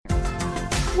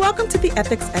Welcome to the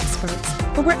Ethics Experts,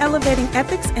 where we're elevating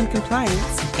ethics and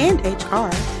compliance and HR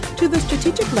to the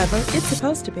strategic level it's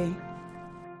supposed to be.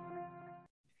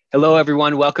 Hello,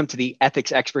 everyone. Welcome to the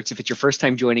Ethics Experts. If it's your first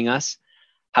time joining us,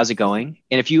 how's it going?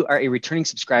 And if you are a returning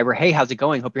subscriber, hey, how's it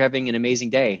going? Hope you're having an amazing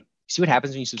day. See what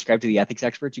happens when you subscribe to the Ethics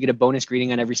Experts? You get a bonus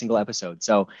greeting on every single episode.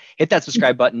 So hit that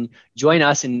subscribe button, join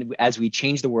us as we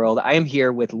change the world. I am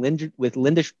here with Linda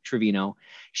Treviño.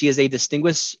 She is a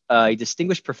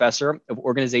distinguished professor of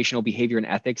organizational behavior and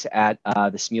ethics at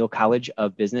the Smeal College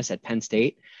of Business at Penn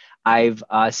State. I've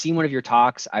seen one of your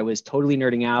talks. I was totally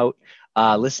nerding out,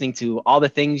 listening to all the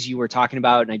things you were talking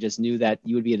about. And I just knew that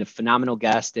you would be a phenomenal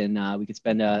guest and we could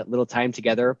spend a little time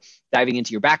together diving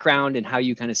into your background and how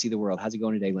you kind of see the world. How's it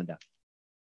going today, Linda?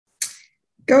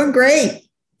 Going great.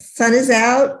 Sun is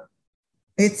out.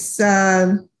 It's,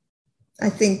 I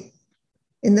think,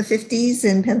 in the 50s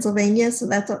in Pennsylvania. So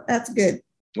that's good.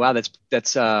 Wow,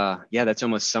 that's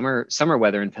almost summer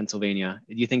weather in Pennsylvania.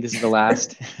 Do you think this is the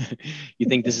last? You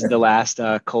think this is the last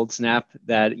cold snap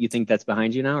that you think that's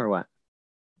behind you now, or what?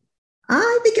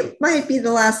 I think it might be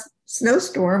the last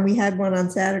snowstorm. We had one on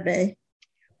Saturday.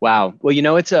 Wow. Well,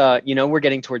 it's we're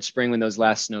getting towards spring when those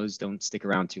last snows don't stick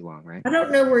around too long, right? I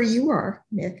don't know where you are,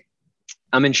 Nick.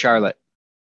 I'm in Charlotte.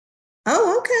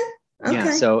 Oh, okay.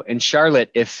 Yeah. So in Charlotte,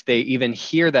 if they even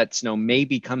hear that snow may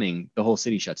be coming, the whole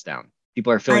city shuts down.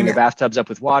 People are filling their bathtubs up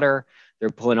with water. They're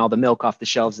pulling all the milk off the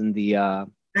shelves in the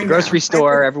grocery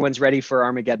store. Everyone's ready for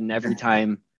Armageddon every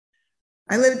time.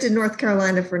 I lived in North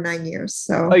Carolina for 9 years.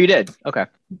 So. Oh, you did? Okay.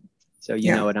 So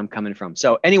you know what I'm coming from.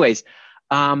 So anyways,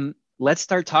 let's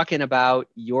start talking about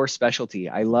your specialty.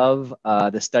 I love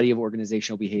the study of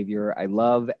organizational behavior. I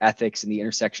love ethics and the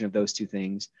intersection of those two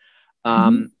things.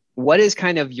 What is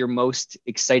kind of your most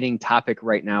exciting topic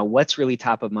right now? What's really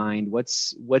top of mind?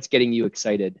 What's getting you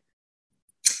excited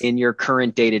in your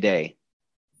current day-to-day?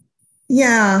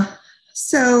 Yeah.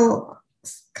 So a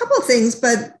couple of things,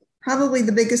 but probably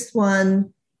the biggest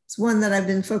one is one that I've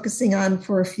been focusing on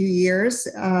for a few years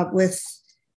with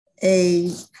a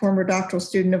former doctoral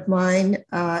student of mine,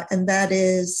 and that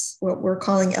is what we're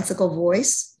calling ethical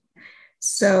voice.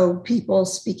 So people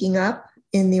speaking up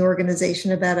in the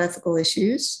organization about ethical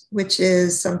issues, which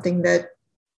is something that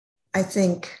I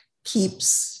think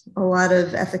keeps a lot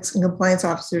of ethics and compliance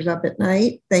officers up at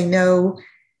night. They know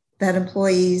that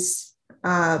employees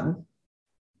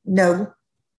know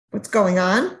what's going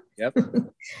on. Yep.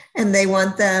 And they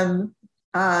want them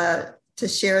to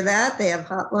share that. They have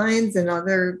hotlines and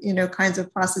other, kinds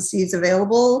of processes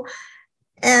available.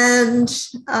 And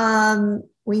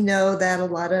we know that a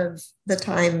lot of the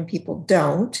time people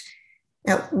don't.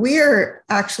 Now, we're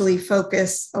actually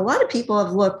focused, a lot of people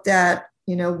have looked at,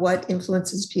 what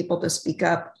influences people to speak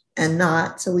up and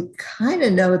not. So we kind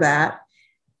of know that.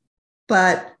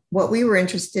 But what we were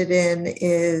interested in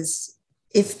is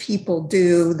if people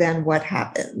do, then what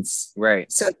happens?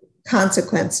 Right. So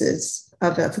consequences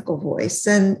of ethical voice.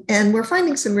 And we're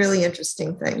finding some really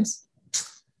interesting things.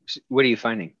 What are you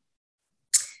finding?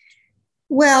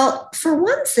 Well, for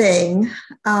one thing,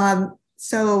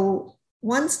 so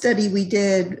one study we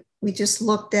did, we just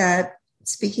looked at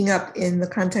speaking up in the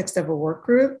context of a work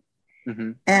group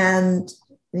and,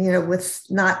 with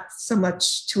not so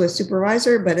much to a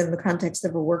supervisor, but in the context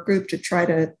of a work group to try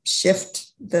to shift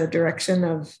the direction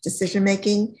of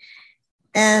decision-making.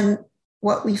 And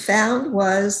what we found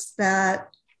was that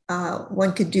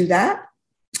one could do that.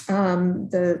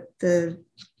 The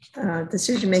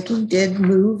decision-making did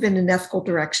move in an ethical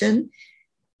direction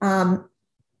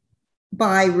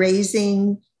by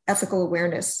raising ethical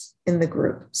awareness in the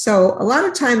group. So a lot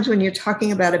of times when you're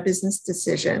talking about a business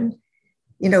decision,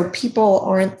 people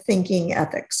aren't thinking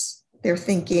ethics. They're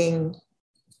thinking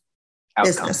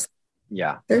business.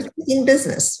 Yeah. They're thinking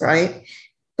business, right?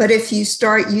 But if you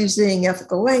start using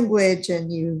ethical language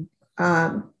and you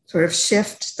sort of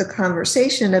shift the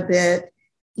conversation a bit,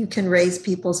 you can raise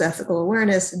people's ethical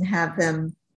awareness and have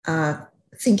them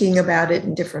thinking about it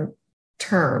in different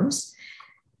terms.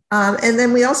 And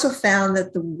then we also found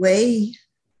that the way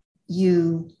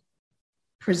you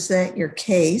present your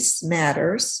case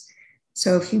matters.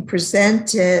 So if you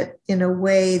present it in a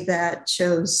way that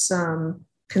shows some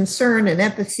concern and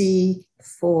empathy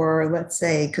for, let's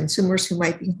say, consumers who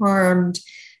might be harmed,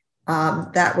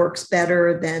 that works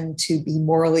better than to be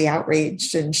morally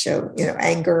outraged and show,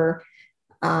 anger.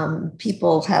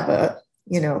 People have a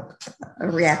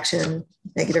reaction,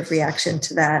 negative reaction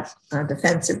to that,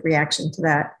 defensive reaction to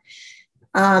that.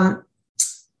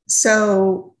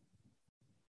 So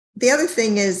the other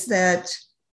thing is that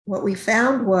what we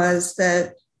found was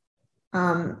that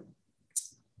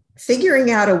figuring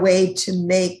out a way to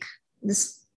make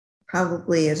this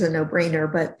probably is a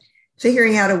no-brainer, but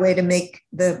figuring out a way to make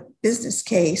the business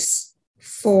case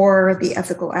for the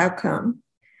ethical outcome.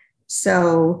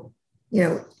 So,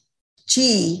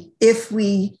 gee, if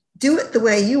we do it the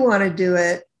way you want to do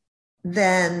it,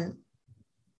 then,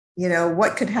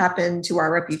 what could happen to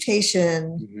our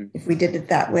reputation if we did it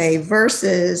that way,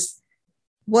 versus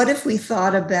what if we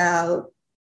thought about,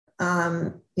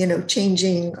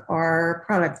 changing our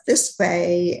product this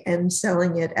way and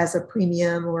selling it as a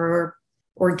premium or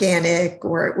organic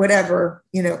or whatever,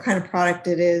 kind of product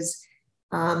it is.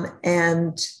 That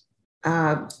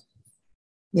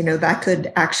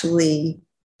could actually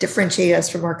differentiate us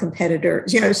from our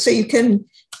competitors, so you can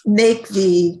make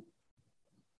the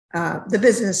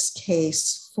business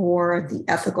case for the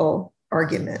ethical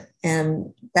argument.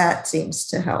 And that seems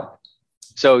to help.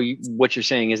 So what you're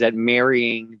saying is that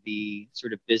marrying the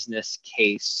sort of business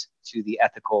case to the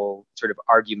ethical sort of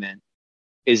argument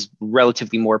is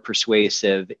relatively more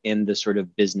persuasive in the sort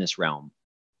of business realm.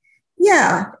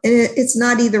 Yeah, and it's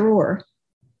not either or.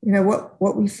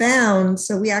 What we found,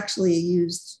 so we actually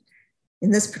used,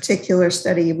 in this particular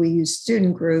study, we used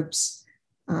student groups.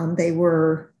 They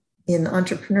were in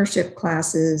entrepreneurship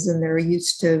classes, and they're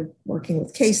used to working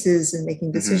with cases and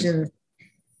making decisions.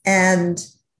 And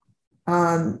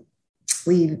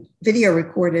we video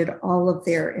recorded all of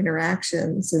their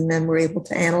interactions, and then we're able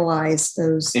to analyze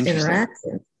those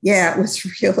interactions. Yeah, it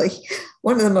was really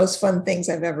one of the most fun things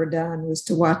I've ever done, was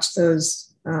to watch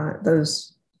those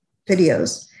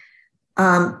videos.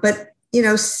 But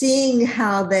seeing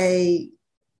how they,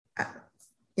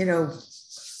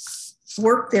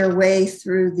 work their way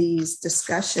through these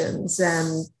discussions,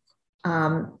 and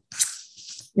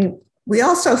we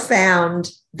also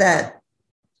found that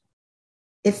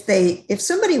if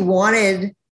somebody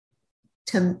wanted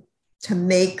to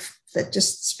make the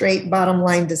just straight bottom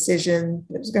line decision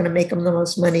that was going to make them the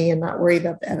most money and not worry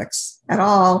about the ethics at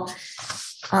all,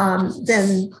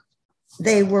 then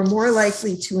they were more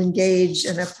likely to engage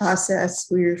in a process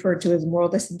we refer to as moral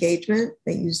disengagement.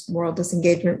 They used moral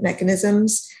disengagement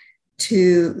mechanisms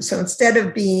so instead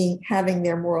of having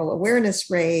their moral awareness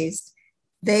raised,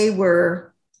 they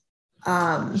were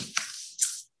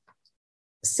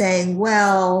saying,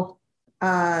 well,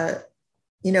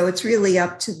 it's really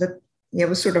up to the,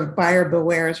 sort of buyer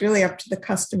beware. It's really up to the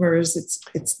customers.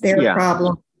 It's their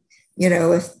problem,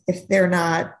 if they're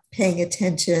not paying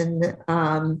attention,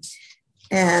 and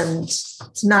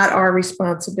it's not our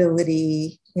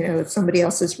responsibility. It's somebody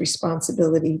else's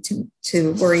responsibility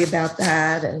to worry about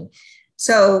that. And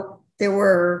so there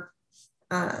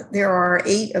are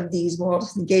 8 of these moral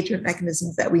disengagement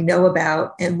mechanisms that we know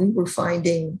about, and we were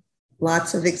finding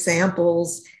lots of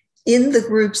examples in the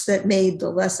groups that made the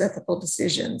less ethical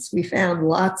decisions. We found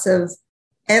lots of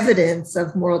evidence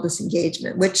of moral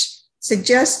disengagement, which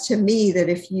suggests to me that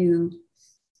if you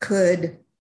could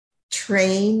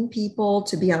train people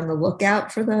to be on the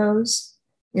lookout for those,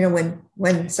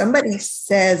 when somebody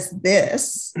says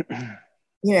this,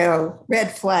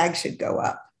 red flag should go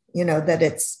up, that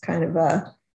it's kind of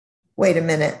wait a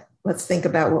minute, let's think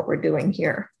about what we're doing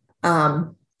here. I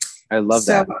love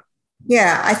that.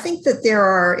 Yeah, I think that there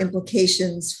are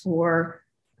implications for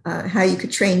how you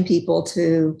could train people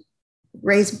to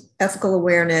raise ethical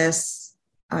awareness,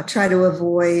 try to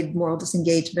avoid moral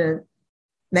disengagement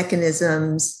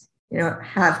mechanisms,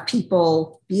 have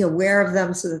people be aware of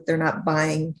them so that they're not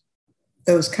buying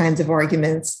those kinds of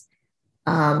arguments.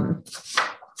 And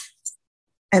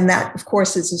that, of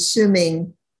course, is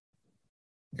assuming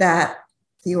that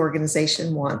the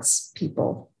organization wants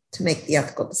people to make the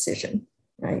ethical decision,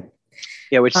 right?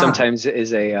 Yeah, which sometimes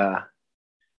is a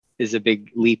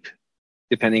big leap,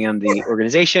 depending on the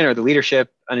organization or the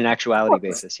leadership on an actuality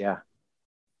basis. Yeah.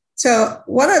 So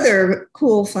one other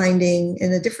cool finding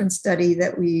in a different study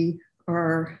that we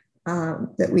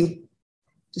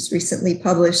just recently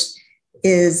published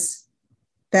is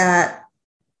that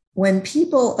when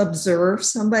people observe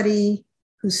somebody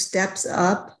who steps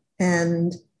up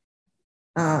and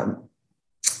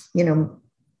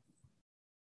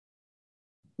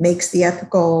makes the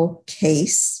ethical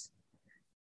case,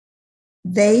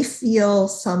 they feel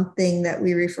something that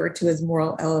we refer to as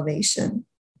moral elevation.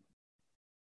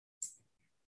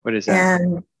 What is that?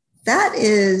 And that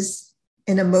is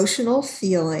an emotional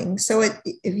feeling. So if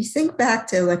you think back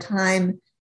to a time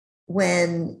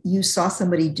when you saw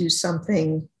somebody do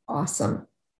something awesome,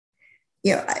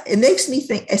 it makes me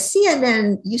think, as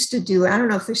CNN used to do, I don't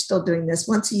know if they're still doing this,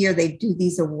 once a year they do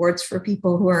these awards for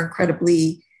people who are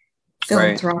incredibly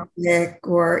philanthropic,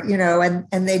 or,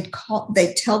 and they'd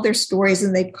tell their stories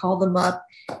and they'd call them up,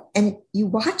 and you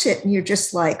watch it and you're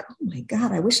just like, oh my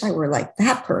God, I wish I were like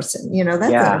that person.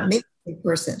 That's an amazing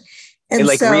person. And it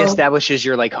like reestablishes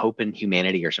your like hope in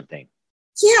humanity or something.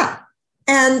 Yeah.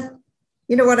 And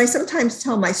what I sometimes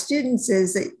tell my students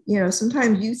is that,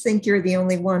 sometimes you think you're the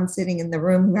only one sitting in the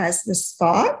room who has this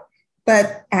thought,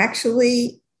 but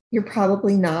actually you're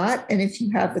probably not. And if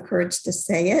you have the courage to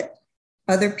say it,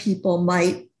 other people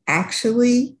might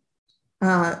actually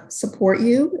support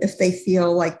you if they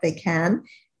feel like they can.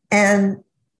 And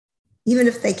even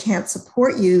if they can't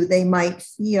support you, they might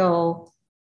feel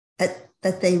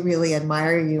that they really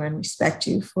admire you and respect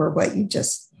you for what you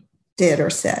just did or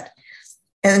said.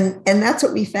 And that's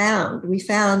what we found. We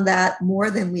found that more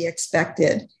than we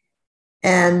expected.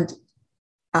 And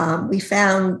we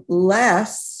found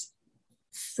less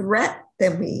threat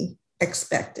than we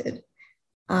expected.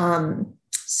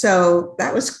 So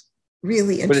that was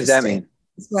really interesting. What does that mean?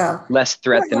 As well. Less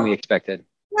threat than we expected.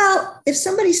 Well, if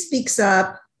somebody speaks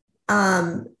up,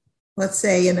 let's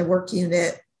say in a work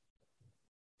unit,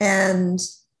 and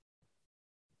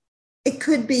it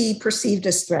could be perceived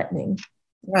as threatening,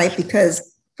 right?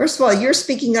 Because first of all, you're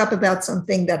speaking up about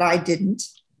something that I didn't,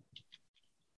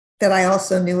 that I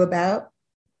also knew about,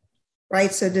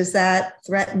 right? So does that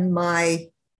threaten my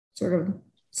sort of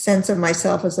sense of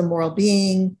myself as a moral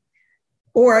being?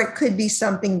 Or it could be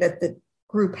something that the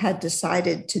group had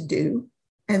decided to do.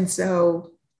 And so,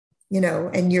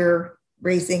 and you're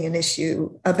raising an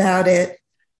issue about it.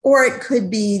 Or it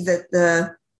could be that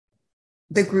the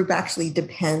group actually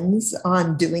depends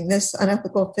on doing this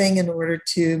unethical thing in order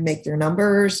to make their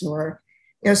numbers, or,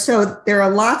 so there are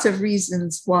lots of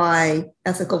reasons why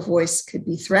ethical voice could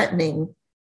be threatening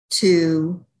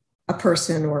to a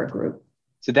person or a group.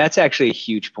 So that's actually a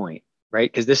huge point,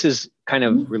 right? Because this is kind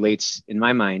of relates in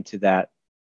my mind to that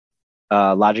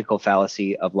logical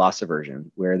fallacy of loss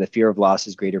aversion, where the fear of loss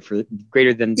is greater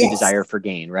than the desire for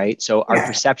gain, right? So our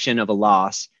perception of a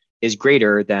loss is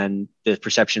greater than the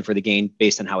perception for the gain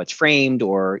based on how it's framed,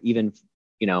 or even,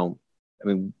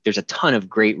 there's a ton of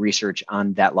great research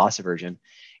on that loss aversion.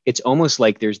 It's almost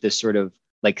like there's this sort of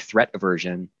like threat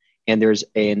aversion, and there's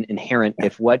an inherent,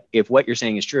 if what you're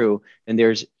saying is true, then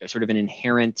there's sort of an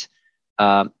inherent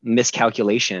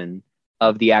miscalculation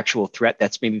of the actual threat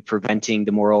that's maybe preventing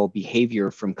the moral behavior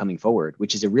from coming forward,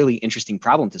 which is a really interesting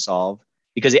problem to solve,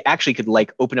 because it actually could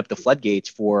like open up the floodgates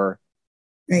for,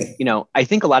 right. I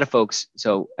think a lot of folks,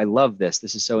 so I love this.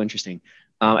 This is so interesting.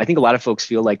 I think a lot of folks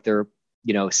feel like they're,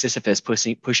 Sisyphus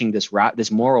pushing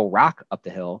this moral rock up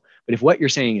the hill. But if what you're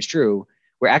saying is true,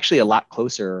 we're actually a lot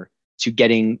closer to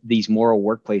getting these moral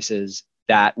workplaces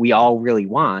that we all really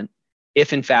want.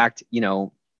 If in fact, the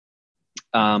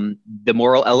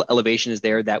moral elevation is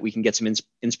there that we can get some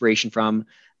inspiration from,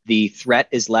 the threat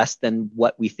is less than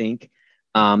what we think.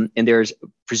 And there's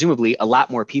presumably a lot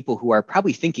more people who are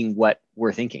probably thinking what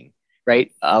we're thinking,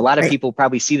 right? A lot of people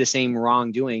probably see the same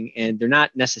wrongdoing, and they're not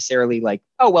necessarily like,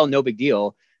 oh, well, no big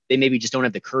deal. They maybe just don't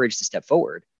have the courage to step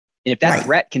forward. And if that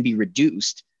threat can be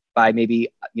reduced by maybe,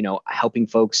 helping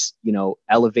folks,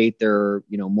 elevate their,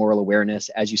 moral awareness,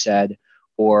 as you said,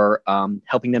 or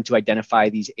helping them to identify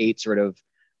these 8 sort of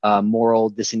moral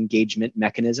disengagement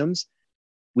mechanisms,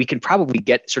 we can probably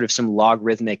get sort of some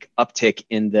logarithmic uptick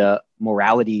in the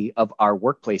morality of our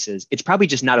workplaces. It's probably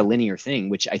just not a linear thing,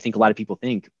 which I think a lot of people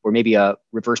think, or maybe a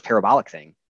reverse parabolic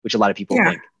thing, which a lot of people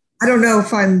think. I don't know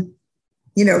if I'm,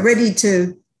 ready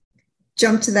to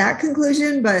jump to that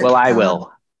conclusion, but well, I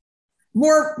will.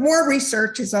 More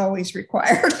research is always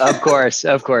required. Of course.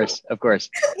 That's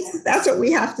what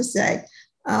we have to say.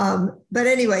 But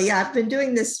anyway, I've been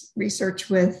doing this research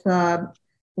with a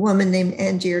woman named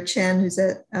Angier Chen, who's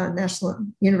at National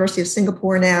University of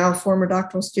Singapore now, former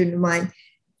doctoral student of mine.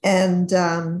 And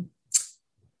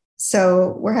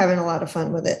so we're having a lot of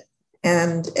fun with it.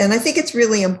 And I think it's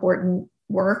really important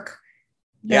work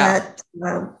that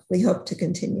we hope to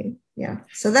continue. Yeah.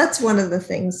 So that's one of the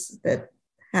things that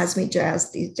has me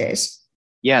jazzed these days.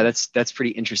 Yeah, that's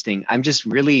pretty interesting. I'm just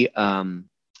really zeroing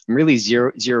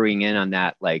in on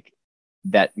that, like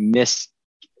that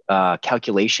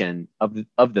calculation of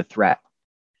the threat.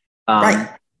 Right.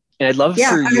 And I'd love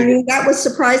for you. That was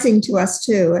surprising to us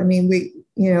too. I mean,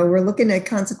 we're looking at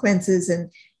consequences, and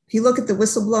if you look at the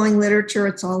whistleblowing literature,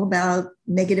 it's all about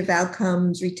negative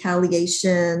outcomes,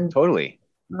 retaliation. Totally.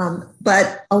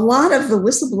 But a lot of the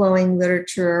whistleblowing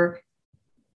literature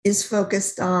is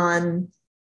focused on,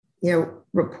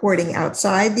 reporting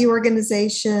outside the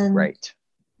organization, right,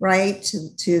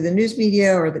 to the news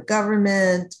media or the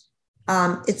government.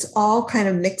 It's all kind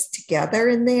of mixed together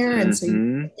in there, and so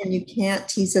you can't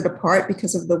tease it apart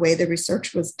because of the way the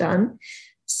research was done.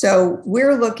 So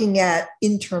we're looking at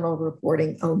internal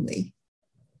reporting only.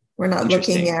 We're not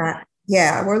looking at,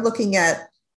 we're looking at,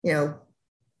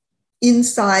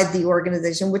 inside the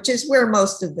organization, which is where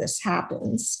most of this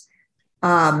happens.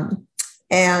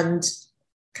 And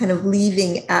kind of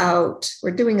leaving out,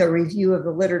 we're doing a review of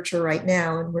the literature right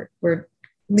now, and we're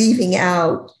leaving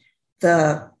out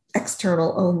the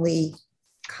external only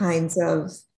kinds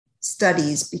of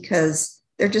studies because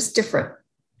they're just different.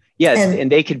 Yeah,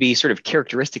 and they could be sort of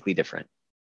characteristically different.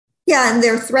 Yeah, and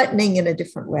they're threatening in a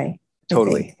different way.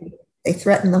 Totally. They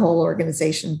threaten the whole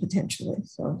organization potentially.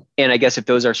 So, and I guess if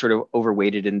those are sort of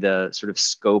overweighted in the sort of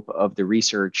scope of the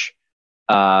research,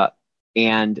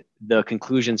 and the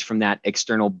conclusions from that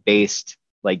external based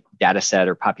like data set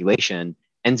or population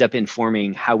ends up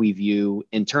informing how we view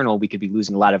internal, we could be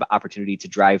losing a lot of opportunity to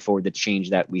drive forward the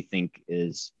change that we think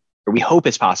is, or we hope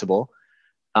is possible.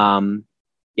 Right.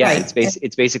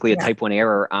 It's basically a type 1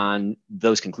 error on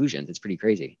those conclusions. It's pretty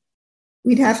crazy.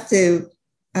 We'd have to,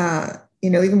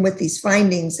 even with these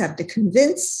findings, have to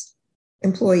convince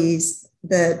employees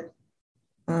that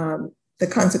the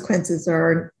consequences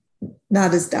are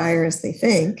not as dire as they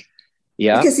think.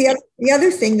 Yeah. Because the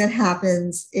other thing that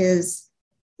happens is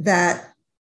that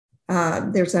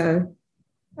there's a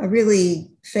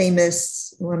really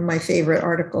famous, one of my favorite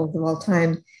articles of all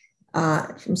time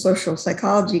from social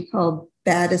psychology called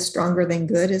 "Bad is Stronger Than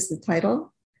Good" is the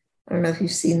title. I don't know if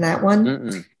you've seen that one.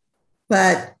 Mm-mm.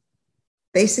 But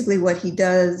basically what he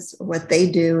does, or what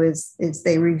they do is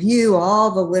they review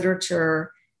all the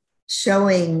literature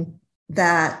showing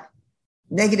that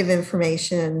negative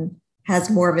information has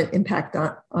more of an impact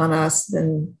on us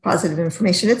than positive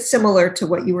information. It's similar to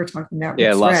what you were talking about.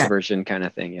 Yeah, loss aversion kind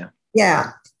of thing. Yeah.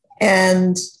 Yeah.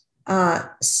 And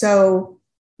so,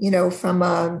 from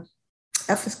a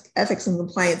ethics and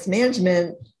compliance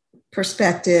management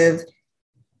perspective,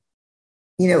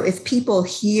 if people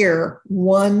hear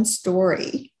one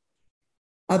story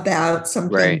about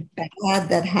something bad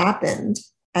that happened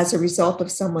as a result of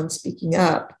someone speaking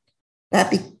up,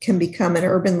 that can become an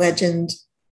urban legend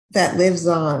that lives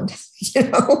on,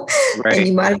 and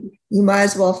you might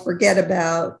as well forget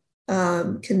about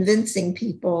convincing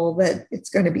people that it's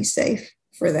going to be safe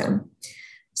for them.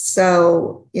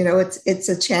 So, it's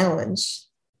a challenge.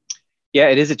 Yeah,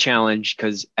 it is a challenge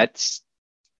because at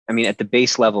the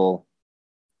base level,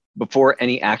 before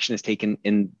any action is taken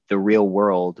in the real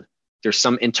world, there's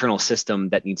some internal system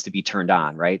that needs to be turned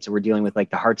on, right? So we're dealing with like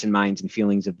the hearts and minds and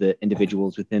feelings of the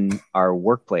individuals within our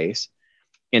workplace.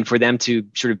 And for them to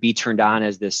sort of be turned on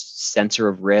as this sensor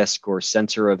of risk or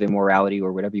sensor of immorality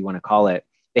or whatever you want to call it,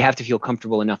 they have to feel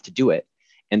comfortable enough to do it.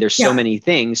 And there's so many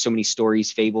things, so many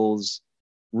stories, fables,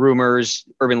 rumors,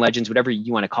 urban legends, whatever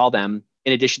you want to call them,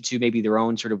 in addition to maybe their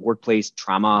own sort of workplace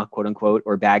trauma, quote unquote,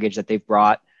 or baggage that they've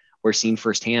brought or seen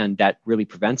firsthand that really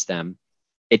prevents them.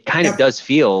 It kind of does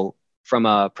feel, from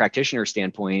a practitioner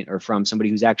standpoint or from somebody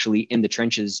who's actually in the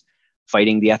trenches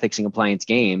fighting the ethics and compliance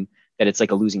game, that it's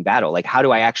like a losing battle. Like, how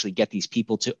do I actually get these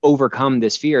people to overcome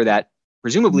this fear that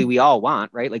presumably we all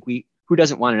want, right? Like, who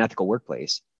doesn't want an ethical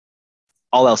workplace?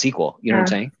 All else equal, you know what I'm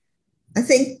saying? I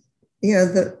think,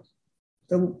 the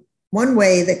one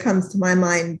way that comes to my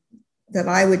mind that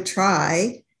I would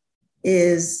try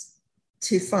is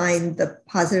to find the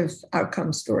positive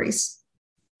outcome stories.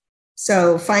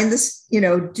 So find this,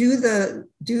 do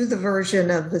the version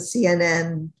of the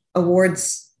CNN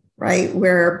awards, right?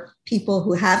 Where people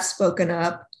who have spoken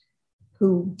up,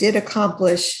 who did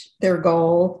accomplish their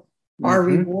goal, are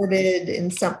rewarded in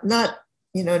some, not,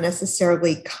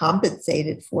 necessarily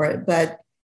compensated for it, but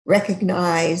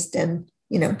recognized and,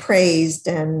 praised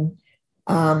and,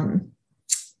 have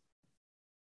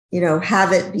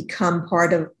it become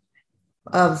part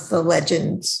of the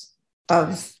legends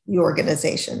of the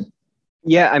organization.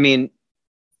 Yeah,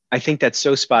 I think that's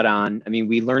so spot on.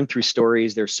 We learn through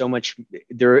stories. There's so much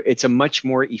there. It's a much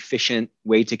more efficient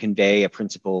way to convey a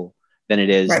principle than it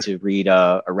is to read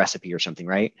a recipe or something,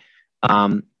 right?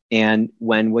 And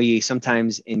when we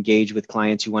sometimes engage with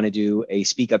clients who want to do a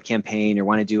speak up campaign or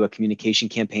want to do a communication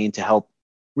campaign to help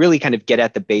really kind of get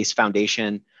at the base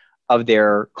foundation of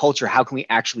their culture, how can we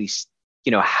actually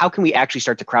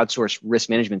start to crowdsource risk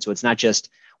management? So it's not just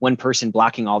one person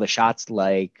blocking all the shots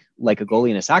like a goalie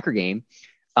in a soccer game.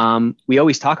 We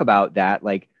always talk about that,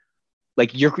 like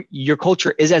your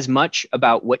culture is as much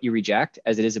about what you reject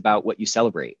as it is about what you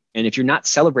celebrate. And if you're not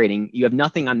celebrating, you have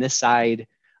nothing on this side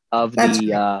of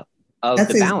the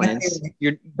balance.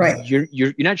 Exactly.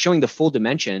 You're not showing the full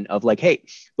dimension of like, hey,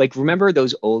 like remember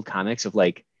those old comics of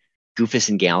like Goofus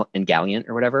and Gallant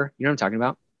or whatever, you know what I'm talking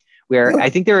about? Where I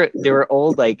think they were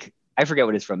old, like, I forget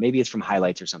what it's from. Maybe it's from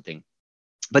Highlights or something.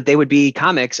 But they would be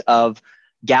comics of,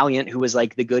 Gallant, who was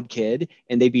like the good kid,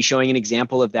 and they'd be showing an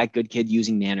example of that good kid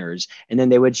using manners. And then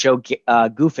they would show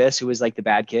Goofus, who was like the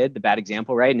bad kid, the bad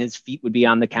example, right? And his feet would be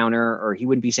on the counter, or he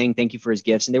wouldn't be saying thank you for his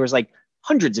gifts. And there was like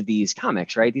hundreds of these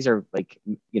comics, right? These are like,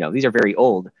 these are very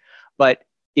old. But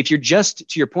if you're just,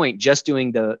 to your point, just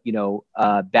doing the,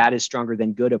 bad is stronger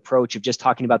than good approach of just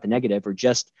talking about the negative or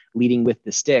just leading with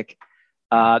the stick,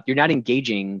 you're not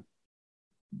engaging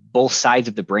both sides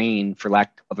of the brain, for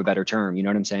lack of a better term. You know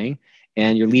what I'm saying?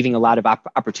 And you're leaving a lot of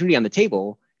opportunity on the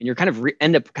table, and you're kind of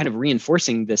end up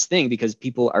reinforcing this thing, because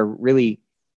people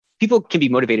can be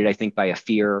motivated, I think, by a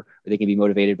fear, or they can be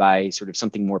motivated by sort of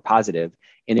something more positive.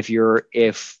 And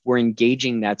if we're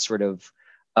engaging that sort of,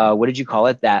 what did you call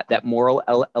it? That moral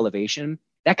elevation,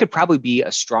 that could probably be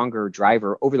a stronger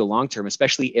driver over the long term,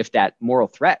 especially if that moral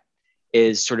threat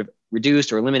is sort of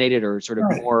reduced or eliminated or sort of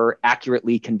more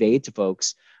accurately conveyed to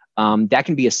folks. That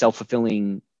can be a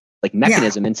self-fulfilling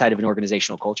mechanism inside of an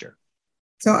organizational culture.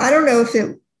 So I don't know if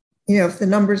if the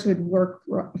numbers would work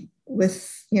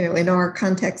with, in our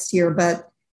context here, but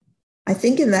I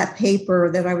think in that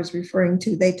paper that I was referring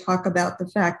to, they talk about the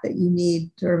fact that you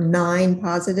need sort of 9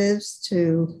 positives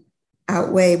to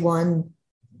outweigh 1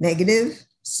 negative.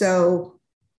 So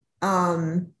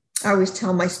I always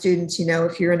tell my students,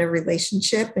 if you're in a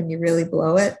relationship and you really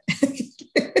blow it,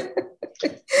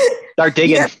 start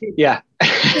digging. Yeah.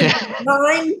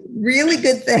 9 really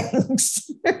good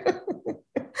things.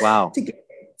 Wow.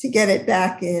 To get it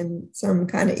back in some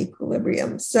kind of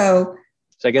equilibrium. So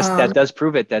I guess that does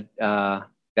prove it that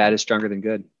bad is stronger than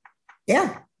good.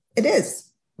 Yeah, it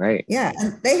is. Right. Yeah.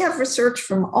 And they have research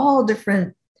from all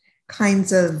different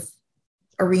kinds of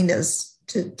arenas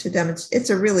to demonstrate.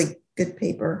 It's a really good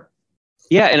paper.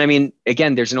 Yeah. And I mean,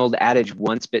 again, there's an old adage,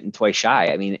 once bitten, twice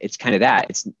shy. I mean, it's kind of that.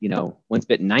 It's, once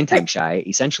bitten, 9 times shy,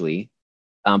 essentially.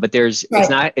 But it's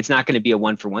not going to be a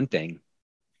 1-for-1 thing.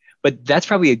 But that's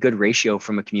probably a good ratio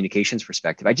from a communications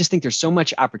perspective. I just think there's so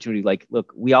much opportunity. Like,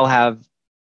 look, we all have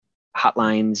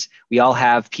hotlines. We all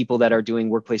have people that are doing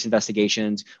workplace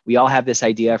investigations. We all have this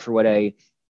idea for what a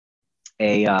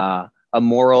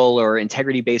moral or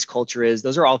integrity-based culture is.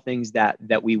 Those are all things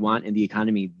that we want in the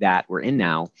economy that we're in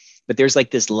now. But there's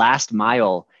like this last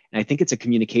mile, and I think it's a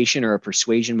communication or a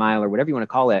persuasion mile or whatever you want to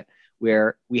call it,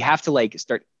 where we have to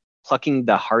start plucking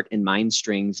the heart and mind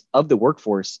strings of the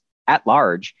workforce at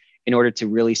large in order to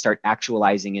really start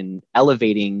actualizing and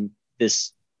elevating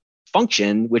this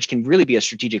function, which can really be a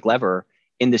strategic lever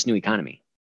in this new economy.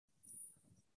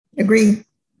 Agree.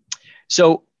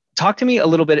 So talk to me a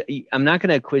little bit. I'm not going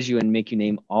to quiz you and make you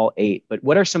name all 8, but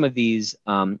what are some of these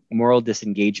moral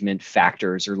disengagement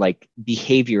factors or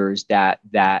behaviors that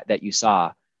you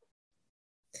saw?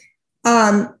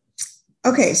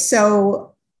 Okay,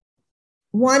 so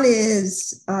one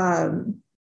is,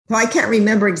 I can't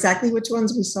remember exactly which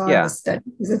ones we saw in the study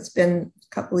because it's been a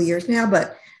couple of years now,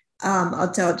 but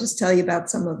I'll just tell you about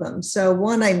some of them. So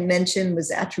one I mentioned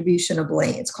was attribution of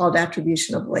blame. It's called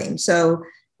attribution of blame. So,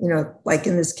 like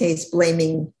in this case,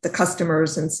 blaming the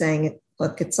customers and saying,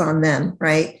 look, it's on them,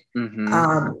 right?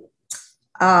 Mm-hmm.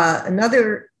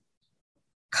 Another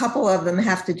couple of them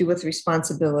have to do with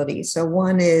responsibility. So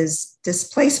one is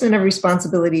displacement of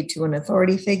responsibility to an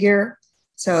authority figure.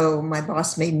 So my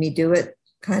boss made me do it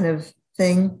kind of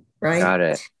thing, right? Got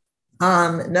it.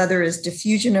 Another is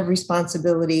diffusion of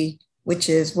responsibility, which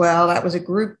is, that was a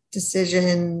group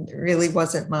decision. It really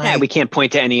wasn't mine. Yeah, we can't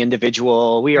point to any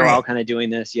individual. We are all kind of doing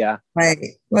this. Yeah. Right.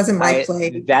 It wasn't my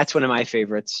play. That's one of my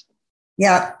favorites.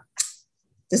 Yeah.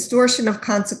 Distortion of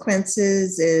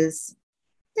consequences is,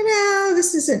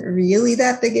 this isn't really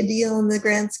that big a deal in the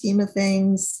grand scheme of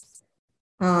things.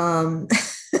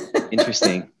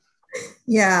 Interesting.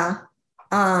 Yeah.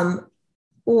 Can't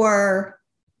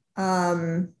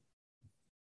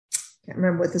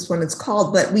remember what this one is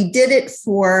called, but we did it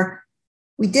for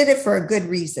a good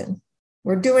reason.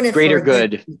 We're doing it greater for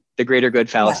good, the greater good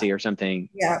fallacy or something.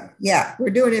 Yeah. We're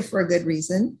doing it for a good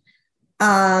reason.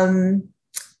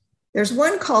 There's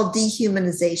one called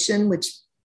dehumanization, which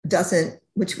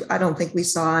I don't think we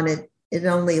saw, and it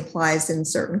only applies in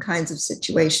certain kinds of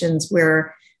situations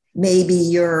where maybe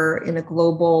you're in a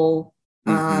global,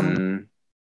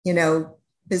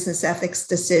 business ethics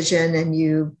decision, and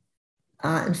you,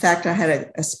 in fact, I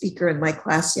had a speaker in my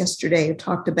class yesterday who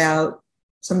talked about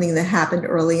something that happened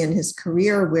early in his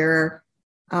career where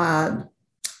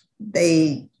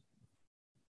they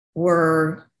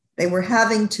were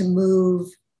having to move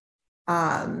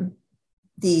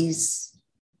these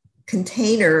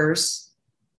containers.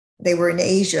 They were in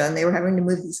Asia, and they were having to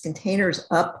move these containers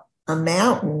up a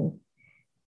mountain.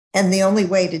 And the only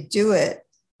way to do it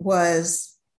was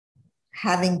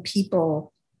having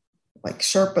people like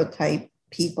Sherpa type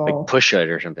people. Like push it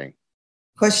or something.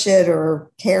 Push it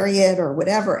or carry it or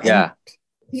whatever. Yeah. And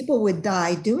people would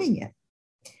die doing it.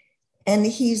 And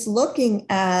he's looking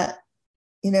at,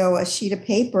 a sheet of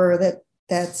paper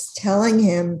that's telling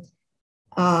him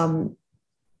how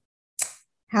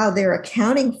they're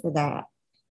accounting for that.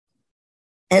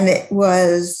 And it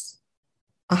was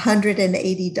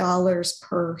 $180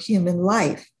 per human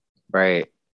life. Right.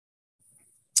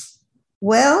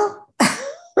 Well,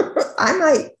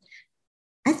 I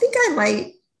think I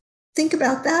might think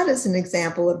about that as an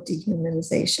example of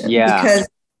dehumanization. Yeah. Because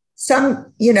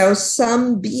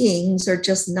some beings are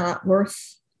just not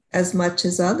worth as much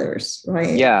as others,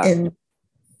 right? Yeah.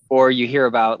 Or you hear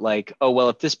about like, oh, well,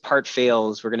 if this part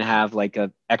fails, we're going to have like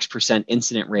a X%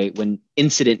 incident rate, when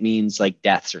incident means like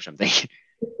deaths or something.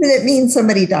 It means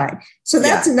somebody died. So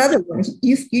that's another one.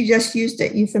 You just used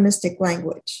it, euphemistic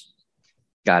language.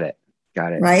 Got it.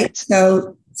 Right.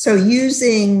 So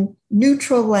using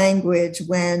neutral language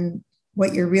when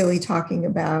what you're really talking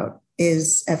about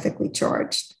is ethically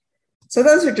charged. So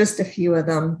those are just a few of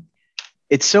them.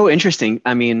 It's so interesting.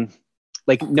 I mean,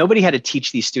 like nobody had to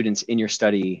teach these students in your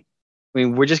study. I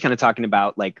mean, we're just kind of talking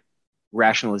about like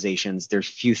rationalizations. There's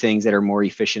few things that are more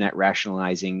efficient at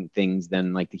rationalizing things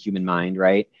than like the human mind,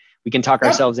 right? We can talk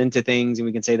ourselves into things and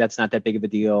we can say that's not that big of a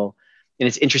deal. And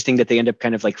it's interesting that they end up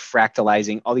kind of like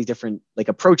fractalizing all these different like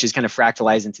approaches, kind of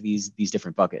fractalize into these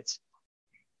different buckets.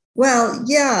 Well,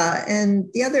 yeah. And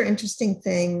the other interesting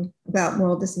thing about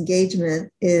moral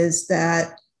disengagement is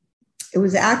that it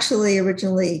was actually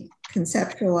originally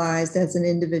conceptualized as an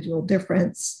individual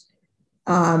difference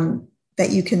that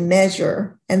you can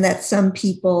measure, and that some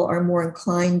people are more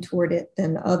inclined toward it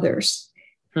than others.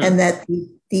 And that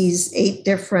these 8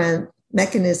 different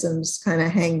mechanisms kind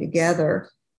of hang together.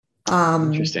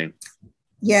 Interesting.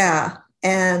 Yeah.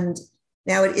 And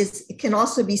now it can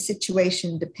also be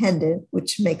situation dependent,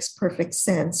 which makes perfect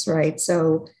sense, right?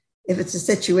 So if it's a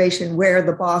situation where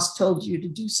the boss told you to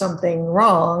do something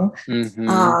wrong,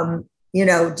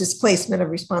 displacement of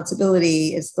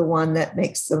responsibility is the one that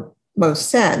makes the most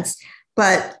sense.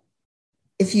 But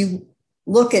if you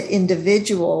look at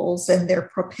individuals and their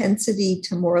propensity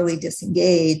to morally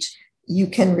disengage, you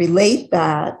can relate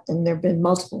that, and there have been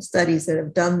multiple studies that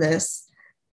have done this,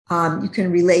 you can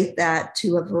relate that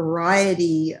to a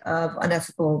variety of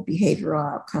unethical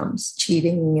behavioral outcomes,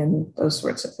 cheating and those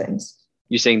sorts of things.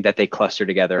 You're saying that they cluster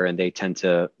together and they tend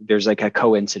to, there's like a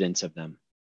coincidence of them.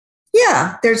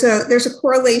 Yeah, there's a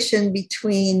correlation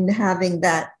between having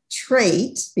that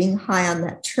trait, being high on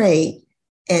that trait,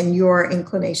 and your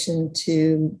inclination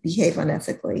to behave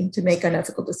unethically, to make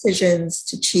unethical decisions,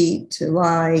 to cheat, to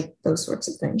lie, those sorts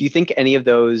of things. Do you think any of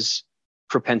those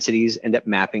propensities end up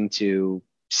mapping to,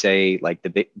 say, like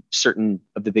certain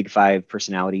of the big 5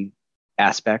 personality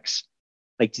aspects?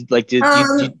 If you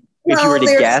were to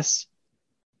guess?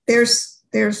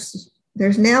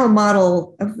 There's now a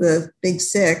model of the big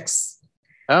 6.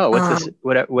 Oh, what's this?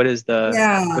 What is the?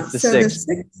 Yeah. What's the so 6th?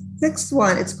 The sixth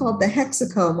one, it's called the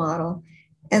Hexaco model,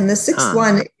 and the 6th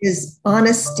one is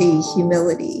honesty,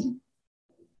 humility.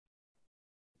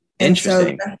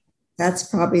 Interesting. And so that's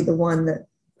probably the one that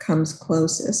comes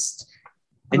closest.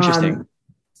 Interesting.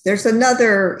 There's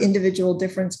another individual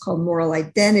difference called moral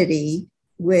identity,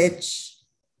 which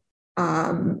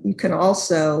you can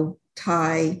also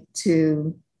tie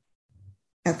to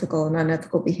ethical and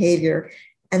unethical behavior.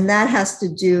 And that has to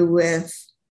do with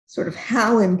sort of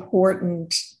how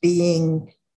important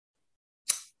being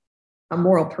a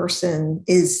moral person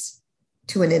is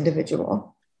to an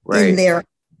individual, right,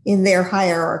 in their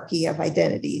hierarchy of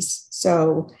identities.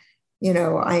 So,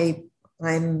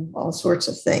 I'm all sorts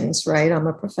of things, right? I'm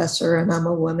a professor and I'm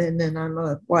a woman and I'm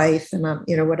a wife and I'm,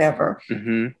 whatever.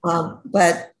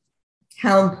 But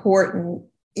how important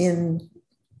in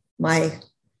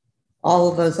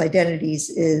all of those identities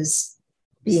is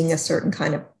being a certain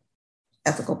kind of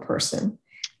ethical person.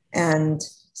 And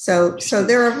so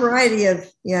there are a variety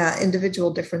of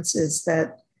individual differences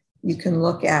that you can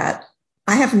look at.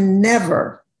 I have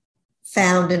never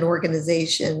found an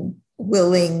organization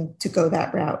willing to go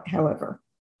that route, however.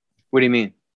 What do you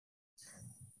mean?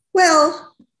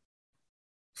 Well,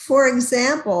 for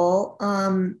example,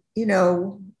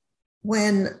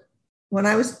 when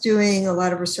I was doing a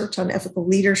lot of research on ethical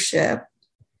leadership,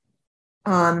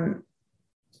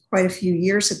 quite a few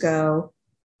years ago,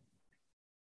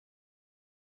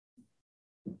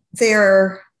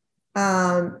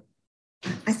 I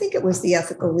think it was the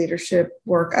ethical leadership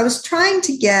work. I was trying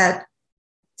to get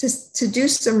to do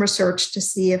some research to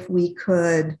see if we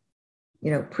could,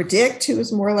 predict who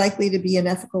was more likely to be an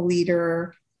ethical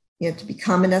leader, to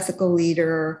become an ethical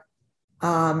leader,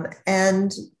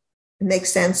 And it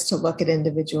makes sense to look at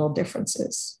individual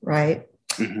differences, right?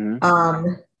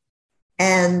 Mm-hmm.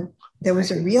 And there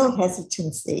was a real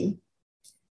hesitancy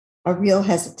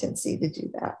to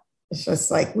do that. It's just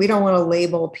like, we don't want to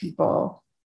label people.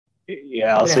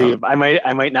 Yeah, also, I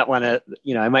might not want to,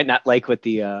 I might not like what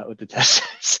the test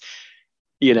says,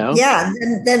 Yeah,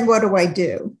 then what do I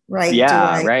do, right?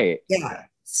 Yeah, right. Yeah.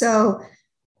 So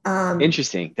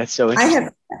interesting. That's so interesting.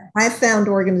 I have found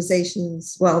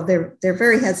organizations, well, they're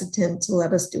very hesitant to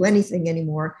let us do anything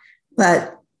anymore,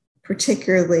 but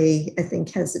particularly, I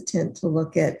think, hesitant to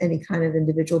look at any kind of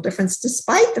individual difference,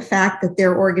 despite the fact that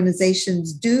their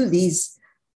organizations do these,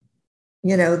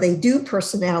 they do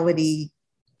personality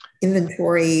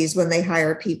inventories when they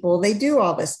hire people. They do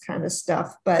all this kind of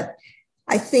stuff. But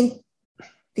I think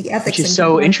the ethics is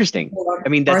so interesting. I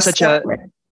mean, that's such a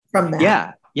from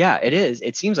that. Yeah, it is.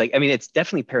 It seems like, it's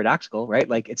definitely paradoxical, right?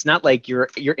 Like, it's not like you're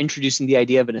introducing the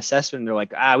idea of an assessment and they're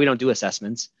like, we don't do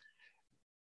assessments.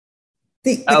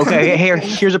 Okay,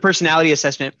 here's a personality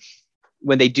assessment.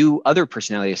 When they do other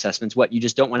personality assessments, you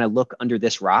just don't want to look under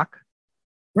this rock?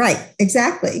 Right,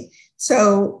 exactly.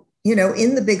 So,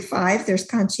 in the big five, there's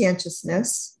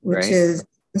conscientiousness, which is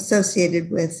associated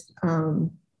with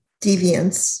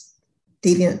deviance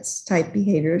type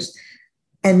behaviors.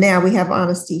 And now we have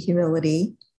honesty,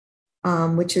 humility,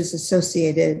 which is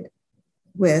associated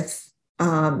with,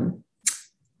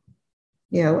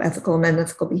 ethical and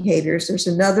unethical behaviors. There's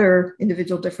another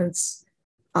individual difference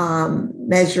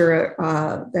measure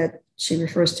that she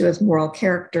refers to as moral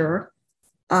character.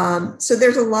 So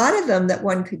there's a lot of them that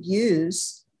one could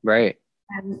use. Right.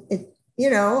 And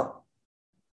you'd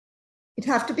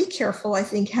have to be careful, I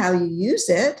think, how you use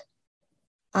it.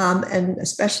 And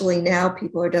especially now,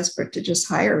 people are desperate to just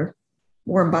hire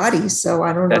warm bodies. So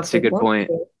I don't know. That's a good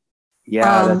point.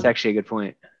 Yeah, that's actually a good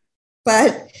point.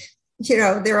 But,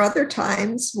 there are other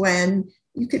times when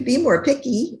you could be more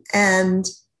picky, and,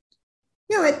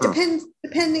 it depends,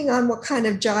 depending on what kind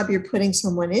of job you're putting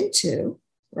someone into,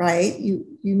 right? You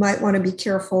might want to be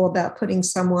careful about putting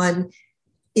someone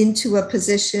into a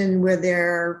position where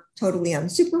they're totally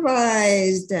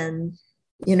unsupervised, and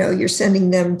you're sending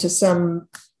them to some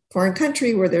foreign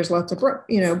country where there's lots of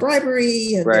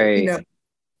bribery, and right.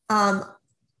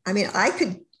 I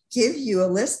could give you a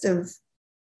list of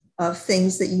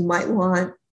things that you might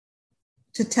want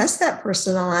to test that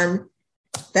person on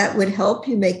that would help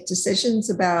you make decisions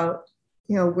about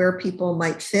where people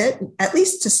might fit, at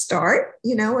least to start,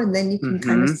 and then you can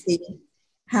kind of see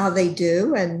how they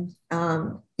do, and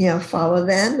follow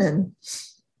them, and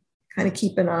kind of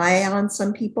keep an eye on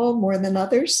some people more than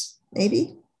others,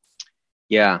 maybe.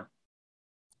 Yeah.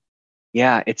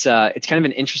 It's kind of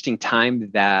an interesting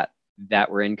time that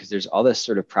we're in, because there's all this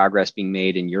sort of progress being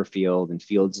made in your field and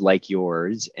fields like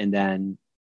yours, and then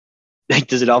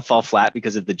does it all fall flat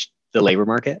because of the labor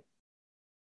market?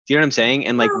 Do you know what I'm saying?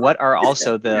 And what are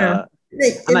also the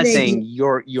I'm not saying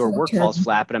your work falls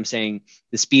flat, but I'm saying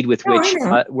the speed with which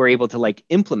we're able to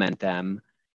implement them.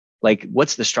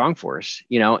 What's the strong force,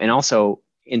 and also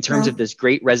in terms of this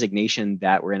great resignation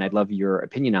that we're in, I'd love your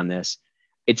opinion on this.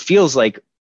 It feels like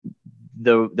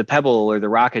the pebble or the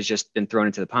rock has just been thrown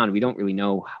into the pond. We don't really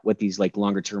know what these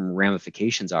longer term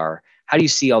ramifications are. How do you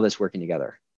see all this working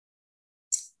together?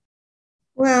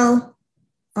 Well,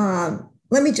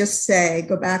 let me just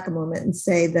go back a moment and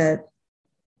say that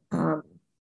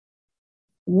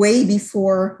way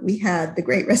before we had the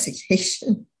Great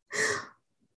Resignation,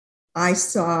 I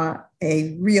saw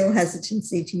a real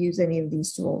hesitancy to use any of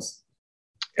these tools.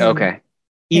 Okay.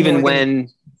 Even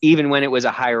when it was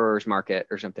a hirer's market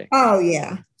or something. Oh,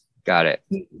 yeah. Got it.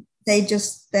 They're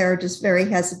just very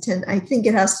hesitant. I think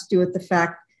it has to do with the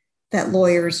fact that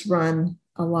lawyers run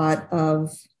a lot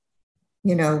of,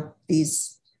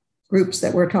 these groups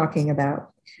that we're talking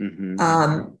about.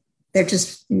 Mm-hmm. They're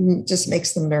just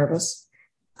makes them nervous.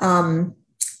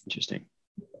 Interesting.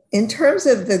 In terms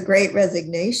of the Great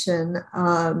Resignation,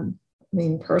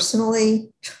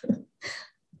 personally,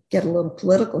 get a little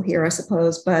political here, I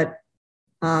suppose, but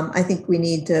I think we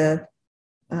need to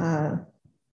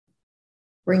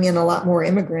bring in a lot more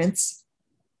immigrants.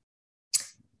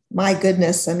 My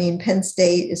goodness, Penn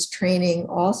State is training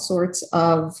all sorts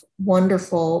of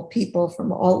wonderful people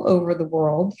from all over the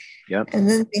world. Yep. And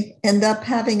then they end up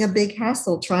having a big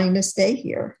hassle trying to stay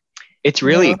here. It's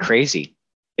really crazy.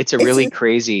 It's a really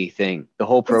crazy thing. The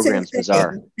whole program's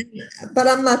bizarre. But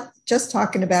I'm not just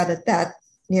talking about at that,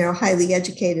 highly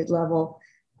educated level.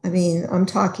 I'm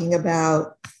talking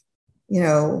about,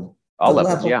 all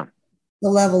levels, yeah. The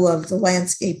level of the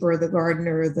landscaper, the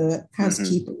gardener, the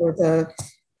housekeeper, or the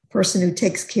person who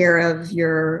takes care of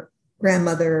your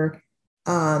grandmother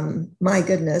my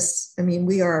goodness, I mean,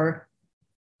 we are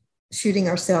shooting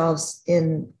ourselves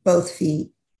in both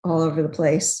feet all over the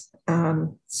place.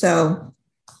 So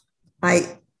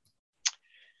I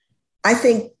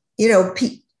think,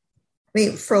 I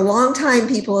mean, for a long time,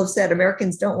 people have said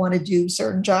Americans don't want to do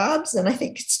certain jobs, and I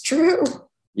think it's true.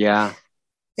 Yeah.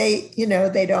 They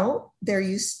don't. They're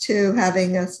used to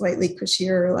having a slightly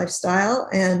cushier lifestyle.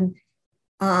 And,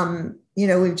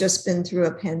 we've just been through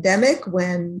a pandemic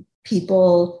when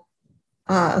people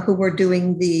who were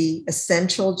doing the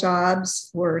essential jobs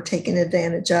were taken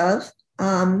advantage of.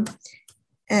 And,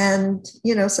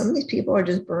 some of these people are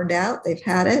just burned out. They've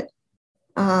had it.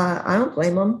 I don't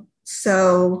blame them.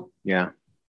 So, yeah,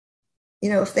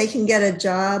 if they can get a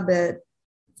job at,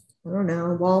 I don't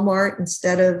know, Walmart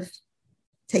instead of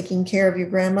taking care of your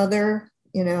grandmother,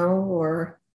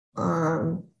 or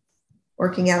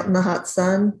working out in the hot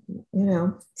sun,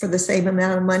 for the same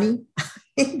amount of money,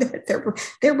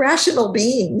 they're rational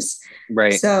beings.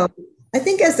 Right. So I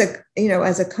think as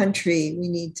a country, we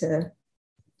need to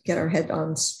get our head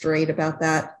on straight about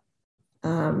that.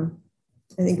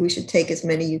 I think we should take as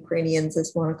many Ukrainians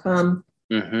as want to come.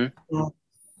 Mm-hmm.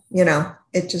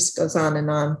 It just goes on and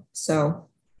on. So,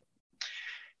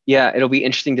 yeah, it'll be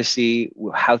interesting to see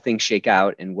how things shake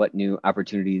out and what new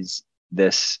opportunities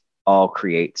this all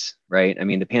creates, right? I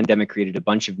mean, the pandemic created a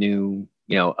bunch of new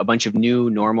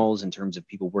normals in terms of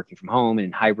people working from home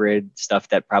and hybrid stuff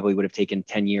that probably would have taken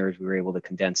 10 years. We were able to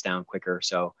condense down quicker.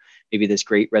 So maybe this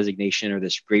great resignation or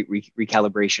this great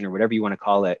recalibration or whatever you want to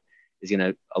call it is going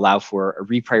to allow for a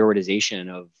reprioritization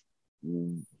of,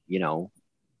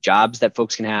 jobs that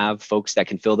folks can have, folks that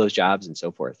can fill those jobs and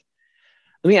so forth.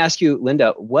 Let me ask you,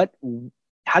 Linda,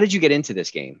 how did you get into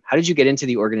this game? How did you get into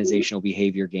the organizational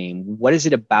behavior game? What is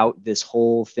it about this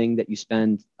whole thing that you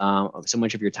spend so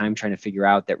much of your time trying to figure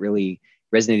out that really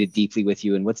resonated deeply with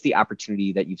you? And what's the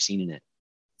opportunity that you've seen in it?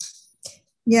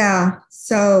 Yeah,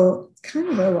 so it's kind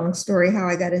of a long story how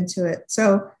I got into it.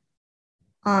 So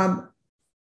I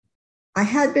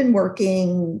had been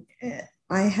working,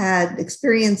 I had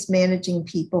experience managing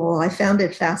people. I found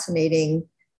it fascinating.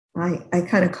 I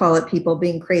kind of call it people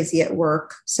being crazy at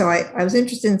work. So I was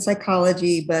interested in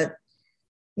psychology, but,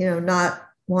 not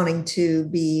wanting to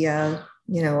be, a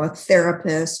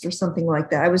therapist or something like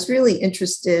that. I was really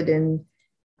interested in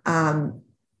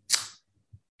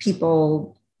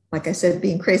people, like I said,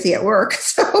 being crazy at work.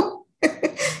 So,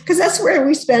 because that's where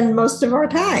we spend most of our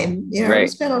time, Right. We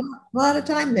spend a lot of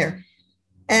time there.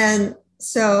 And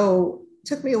so it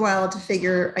took me a while to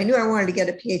figure, I knew I wanted to get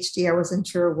a PhD. I wasn't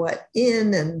sure what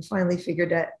in, and finally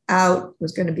figured that out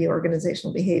was going to be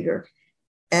organizational behavior.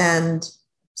 And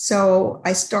so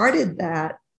I started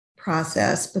that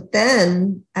process. But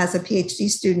then as a PhD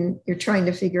student, you're trying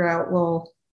to figure out,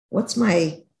 well, what's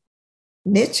my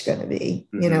niche going to be?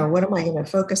 Mm-hmm. What am I going to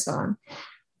focus on?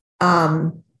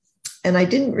 And I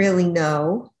didn't really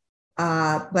know,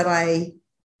 but I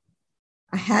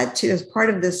had to, as part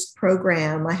of this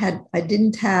program, I had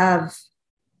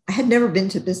never been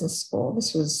to business school.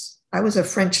 I was a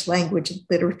French language and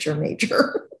literature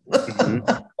major.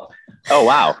 Mm-hmm. Oh,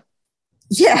 wow.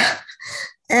 Yeah.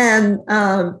 And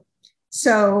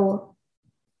so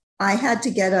I had to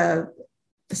get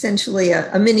essentially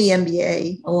a mini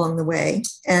MBA along the way.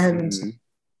 And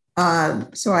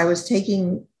so I was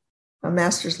taking a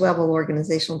master's level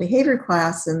organizational behavior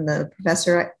class, and the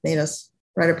professor made us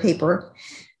write a paper.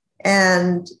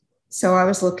 And so I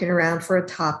was looking around for a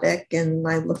topic, and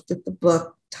I looked at the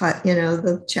book,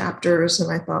 the chapters,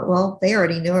 and I thought, well, they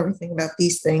already know everything about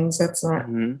these things. That's not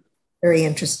very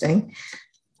interesting.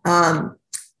 But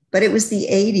it was the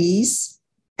 80s,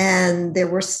 and there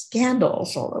were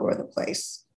scandals all over the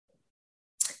place.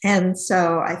 And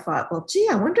so I thought, well, gee,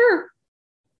 I wonder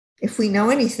if we know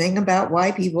anything about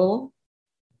why people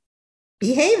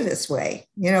behave this way,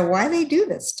 why they do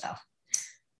this stuff.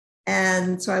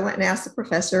 And so I went and asked the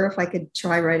professor if I could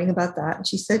try writing about that. And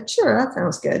she said, sure, that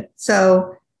sounds good.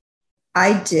 So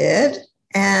I did.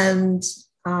 And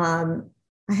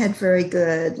I had very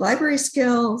good library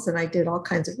skills, and I did all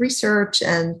kinds of research.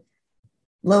 And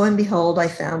lo and behold, I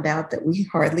found out that we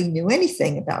hardly knew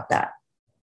anything about that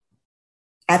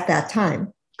at that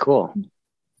time. Cool.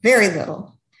 Very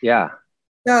little. Yeah.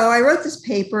 So I wrote this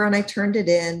paper and I turned it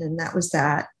in, and that was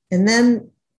that. And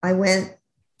then I went,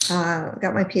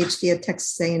 got my PhD at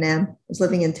Texas A&M. I was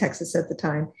living in Texas at the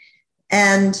time.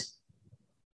 And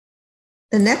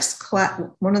one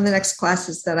of the next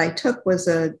classes that I took was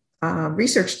a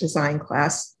research design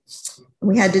class.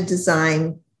 We had to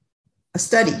design a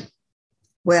study.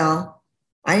 Well,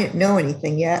 I didn't know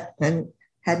anything yet and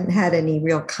hadn't had any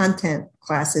real content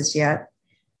classes yet,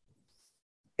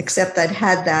 except I'd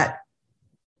had that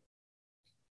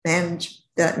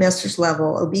master's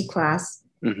level OB class,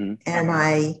 and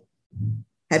I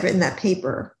had written that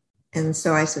paper. And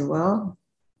so I said, well,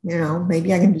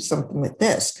 maybe I can do something with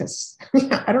this because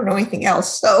I don't know anything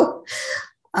else. So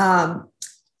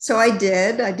I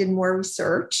did more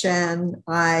research, and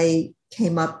I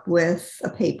came up with a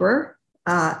paper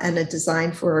and a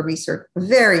design for a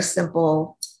very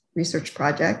simple research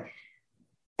project.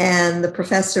 And the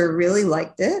professor really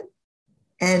liked it.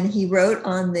 And he wrote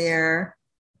on there,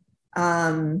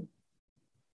 I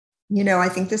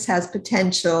think this has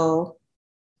potential.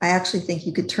 I actually think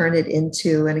you could turn it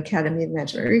into an Academy of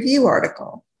Management Review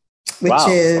article, which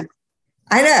is,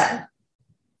 I know,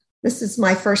 this is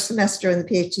my first semester in the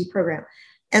PhD program.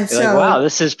 And You're like, wow,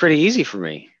 this is pretty easy for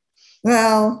me.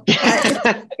 Well,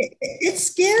 it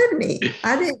scared me.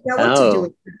 I didn't know what to do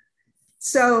with it.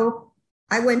 So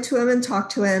I went to him and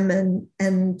talked to him, and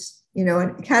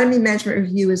an Academy of Management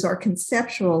Review is our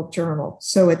conceptual journal.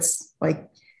 So it's like,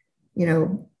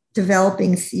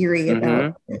 developing theory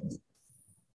about it.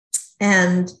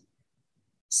 And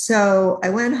so I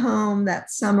went home that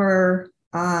summer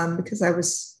because I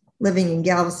was living in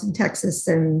Galveston, Texas,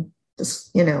 and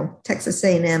just, Texas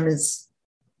A&M is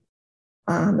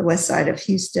on the west side of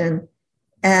Houston.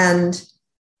 And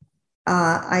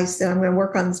I said, I'm going to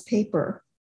work on this paper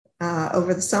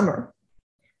over the summer.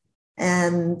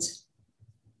 And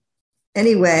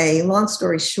anyway, long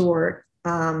story short,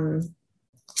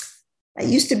 it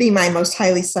used to be my most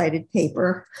highly cited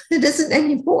paper. It isn't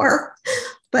anymore,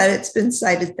 but it's been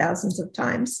cited thousands of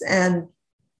times. And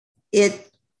it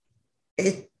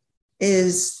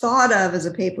is thought of as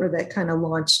a paper that kind of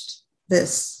launched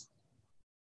this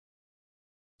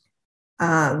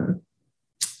kind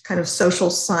of social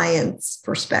science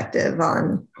perspective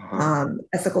on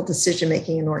ethical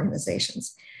decision-making in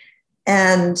organizations.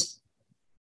 And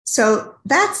so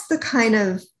that's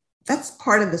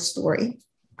part of the story.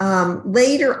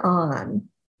 Later on,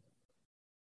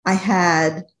 I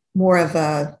had more of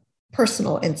a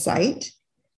personal insight,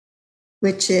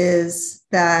 which is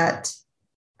that,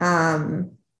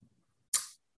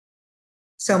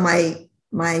 so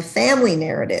my family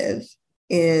narrative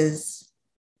is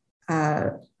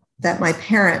that my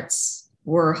parents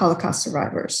were Holocaust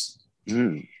survivors.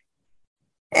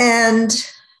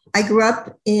 And I grew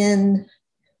up in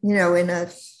a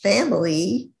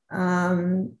family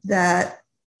that,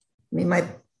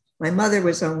 my mother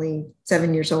was only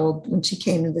 7 years old when she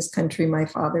came to this country. My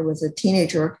father was a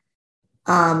teenager.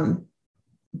 But,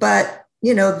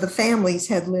 the families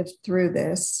had lived through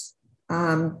this.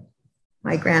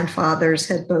 My grandfathers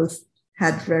had both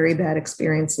had very bad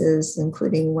experiences,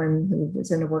 including one who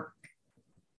was in a work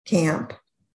camp,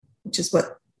 which is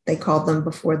what they called them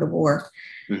before the war.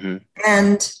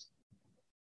 And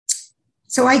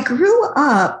so I grew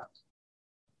up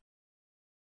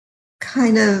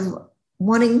kind of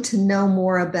wanting to know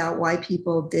more about why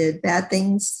people did bad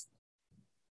things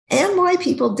and why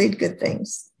people did good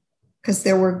things, because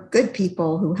there were good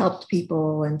people who helped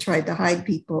people and tried to hide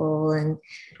people. And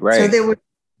so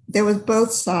there was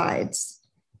both sides.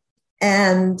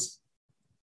 And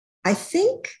I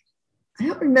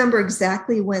don't remember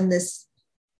exactly when this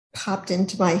popped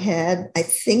into my head. I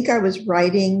think I was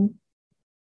writing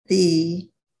the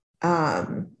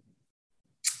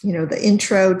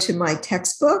intro to my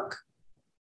textbook.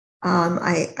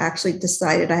 I actually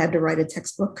decided I had to write a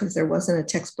textbook because there wasn't a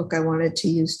textbook I wanted to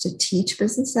use to teach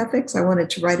business ethics. I wanted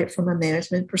to write it from a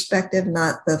management perspective,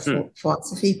 not the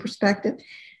philosophy perspective.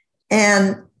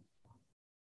 And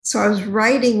so I was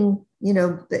writing,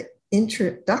 the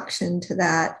introduction to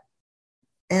that.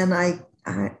 And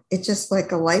it just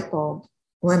like a light bulb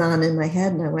went on in my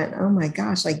head. And I went, oh my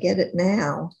gosh, I get it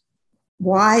now.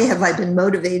 Why have I been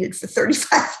motivated for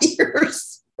 35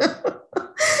 years?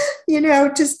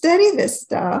 To study this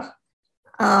stuff.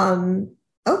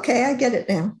 Okay, I get it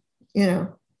now.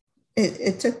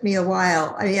 It took me a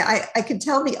while. I could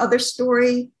tell the other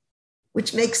story,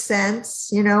 which makes sense,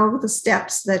 the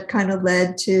steps that kind of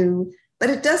led to, but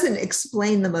it doesn't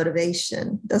explain the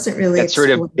motivation. It doesn't really. That sort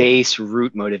of base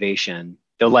root motivation.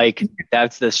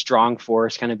 That's the strong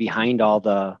force kind of behind all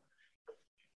the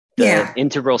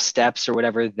integral steps or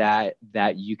whatever that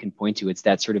you can point to. It's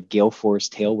that sort of gale force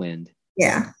tailwind.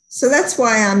 Yeah. So that's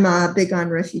why I'm big on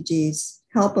refugees.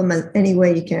 Help them any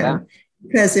way you can. Yeah.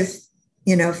 Because if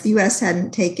the U.S.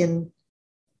 hadn't taken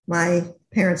my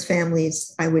parents'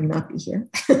 families, I would not be here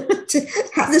to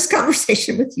have this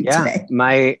conversation with you today.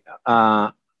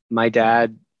 My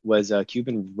dad was a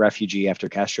Cuban refugee after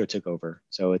Castro took over.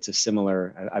 So it's a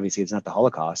similar, obviously it's not the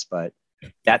Holocaust, but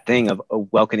that thing of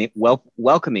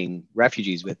welcoming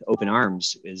refugees with open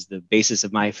arms is the basis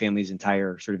of my family's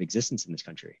entire sort of existence in this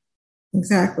country.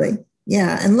 Exactly.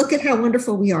 Yeah. And look at how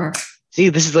wonderful we are. See,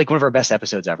 this is like one of our best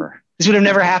episodes ever. This would have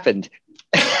never happened.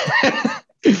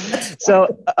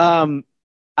 So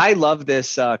I love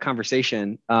this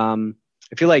conversation. I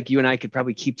feel like you and I could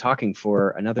probably keep talking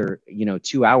for another,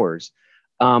 2 hours.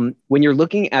 When you're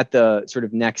looking at the sort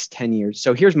of next 10 years,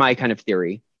 so here's my kind of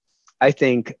theory. I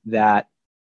think that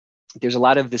there's a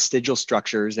lot of vestigial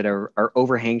structures that are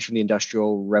overhangs from the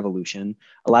Industrial Revolution,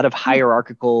 a lot of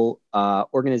hierarchical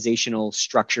organizational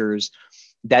structures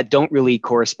that don't really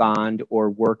correspond or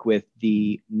work with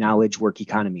the knowledge work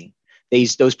economy.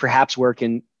 Those perhaps work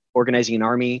in organizing an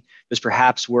army. Those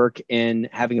perhaps work in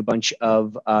having a bunch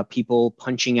of people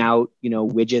punching out,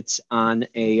 widgets on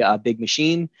a big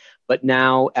machine. But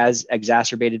now, as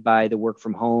exacerbated by the work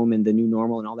from home and the new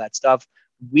normal and all that stuff,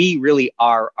 we really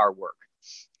are our work.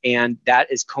 And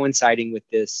that is coinciding with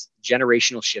this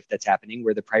generational shift that's happening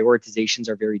where the prioritizations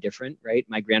are very different, right?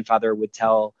 My grandfather would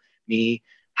tell me,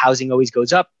 housing always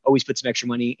goes up, always put some extra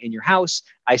money in your house.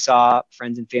 I saw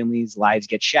friends and families' lives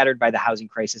get shattered by the housing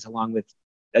crisis, along with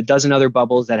a dozen other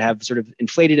bubbles that have sort of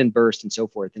inflated and burst and so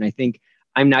forth. And I think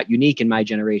I'm not unique in my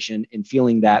generation in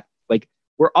feeling that like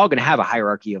we're all going to have a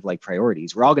hierarchy of like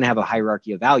priorities. We're all going to have a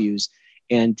hierarchy of values.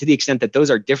 And to the extent that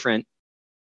those are different,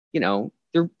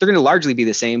 they're going to largely be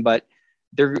the same, but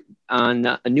they're on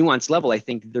a nuanced level. I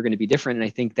think they're going to be different. And I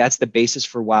think that's the basis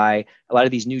for why a lot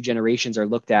of these new generations are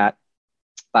looked at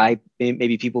by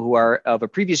maybe people who are of a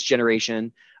previous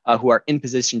generation who are in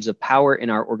positions of power in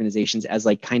our organizations as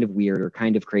like kind of weird or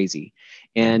kind of crazy.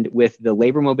 And with the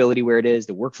labor mobility where it is,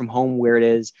 the work from home where it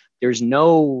is, there's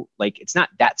no, it's not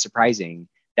that surprising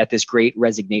that this great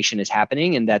resignation is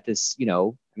happening and that this,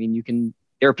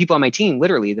 there are people on my team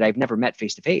literally that I've never met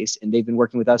face to face, and they've been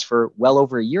working with us for well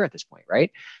over a year at this point,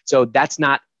 right? So that's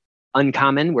not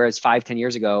uncommon, whereas 5-10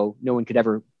 years ago, no one could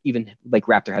ever even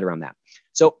wrap their head around that.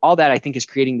 So all that I think is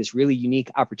creating this really unique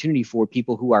opportunity for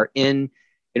people who are in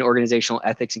an organizational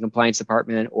ethics and compliance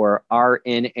department or are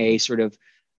in a sort of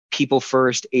people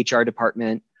first HR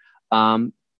department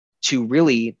to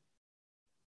really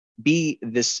be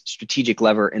this strategic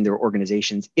lever in their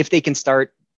organizations if they can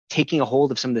start taking a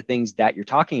hold of some of the things that you're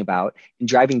talking about and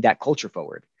driving that culture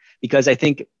forward. Because I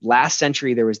think last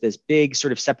century, there was this big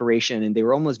sort of separation and they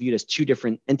were almost viewed as two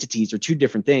different entities or two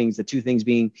different things, the two things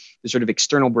being the sort of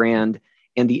external brand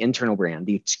and the internal brand.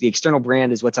 The external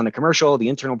brand is what's on the commercial. The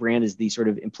internal brand is the sort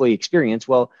of employee experience.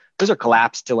 Well, those are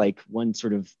collapsed to one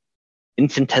sort of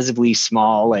infinitesimally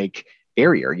small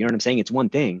barrier. You know what I'm saying? It's one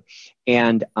thing.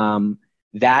 And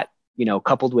that,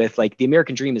 coupled with the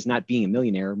American dream is not being a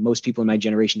millionaire. Most people in my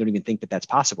generation don't even think that that's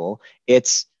possible.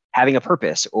 It's having a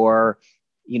purpose or,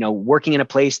 working in a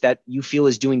place that you feel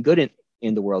is doing good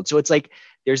in the world. So it's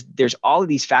there's all of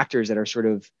these factors that are sort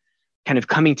of kind of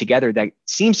coming together that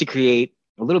seems to create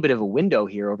a little bit of a window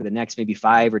here over the next maybe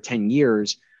 5 or 10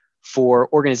 years for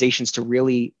organizations to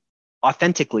really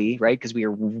authentically, right? Because we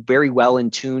are very well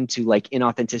in tune to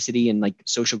inauthenticity and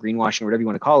social greenwashing or whatever you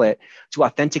want to call it, to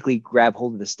authentically grab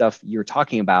hold of the stuff you're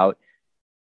talking about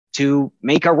to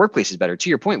make our workplaces better. To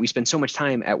your point, we spend so much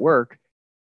time at work.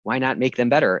 Why not make them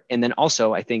better? And then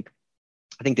also, I think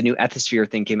the new Ethisphere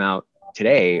thing came out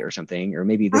today or something, or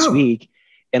maybe this week.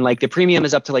 And the premium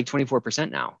is up to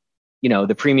 24% now,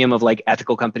 the premium of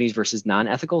ethical companies versus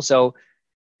non-ethical. So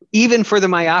even for the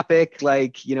myopic,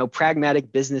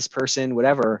 pragmatic business person,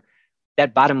 whatever,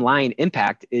 that bottom line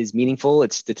impact is meaningful.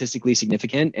 It's statistically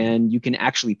significant and you can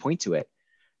actually point to it.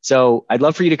 So I'd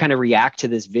love for you to kind of react to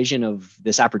this vision of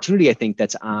this opportunity. I think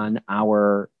that's that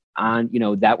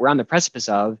we're on the precipice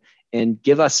of, and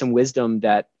give us some wisdom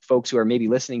that folks who are maybe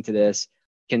listening to this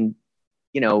can,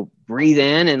 breathe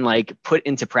in and put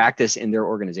into practice in their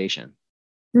organization.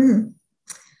 Mm-hmm.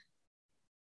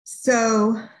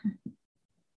 So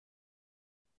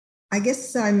I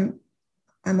guess I'm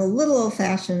a little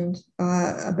old-fashioned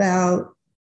about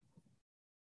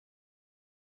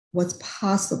what's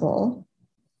possible,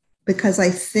 because I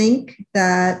think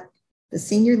that the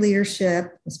senior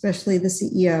leadership, especially the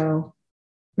CEO,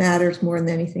 matters more than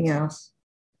anything else.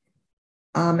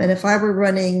 And if I were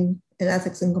running an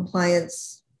ethics and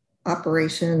compliance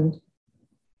operation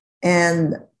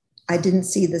and I didn't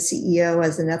see the CEO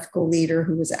as an ethical leader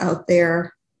who was out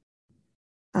there,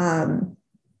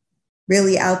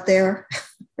 really out there,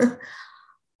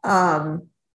 I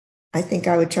think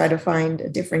I would try to find a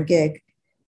different gig.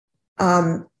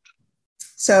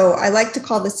 So I like to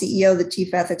call the CEO the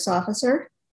chief ethics officer.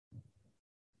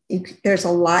 There's a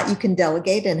lot you can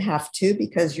delegate and have to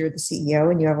because you're the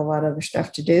CEO and you have a lot of other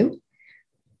stuff to do.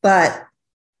 But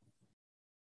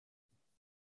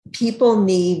people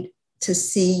need to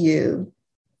see you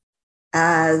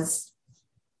as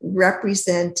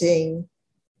representing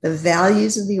the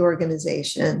values of the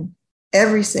organization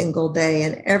every single day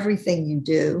and everything you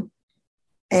do,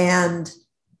 and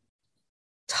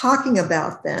talking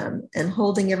about them and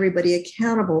holding everybody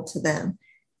accountable to them.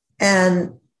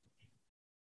 And,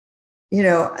 you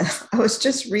know, I was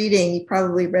just reading, you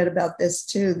probably read about this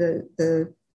too, I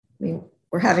mean,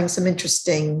 we're having some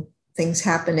interesting things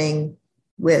happening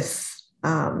with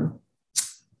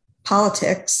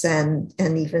politics and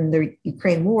even the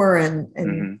Ukraine war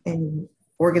and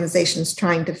organizations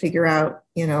trying to figure out,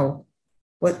 you know,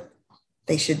 what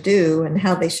they should do and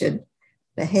how they should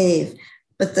behave.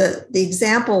 But the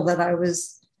example that I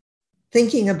was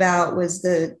thinking about was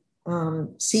the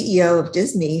CEO of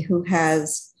Disney, who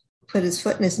has put his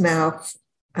foot in his mouth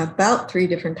about 3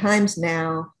 different times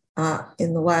now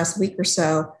in the last week or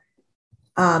so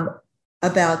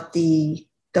about the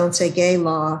Don't Say Gay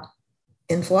law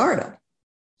in Florida.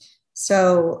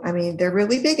 So, I mean, they're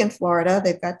really big in Florida.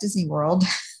 They've got Disney World.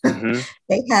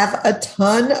 They have a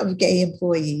ton of gay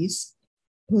employees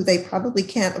who they probably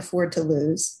can't afford to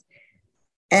lose.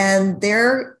 And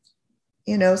they're,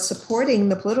 you know, supporting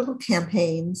the political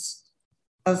campaigns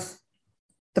of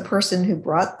the person who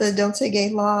brought the Don't Say Gay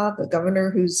law, the governor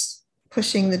who's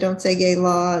pushing the Don't Say Gay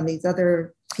law, and these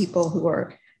other people who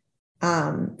are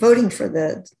voting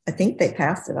for I think they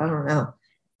passed it, I don't know.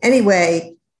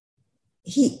 Anyway,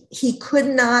 he could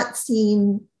not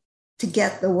seem to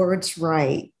get the words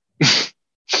right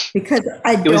because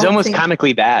it was almost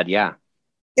comically bad. Yeah.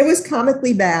 It was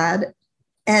comically bad.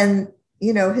 And,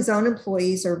 you know, his own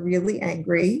employees are really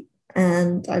angry,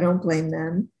 and I don't blame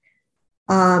them.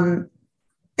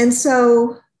 And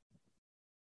so,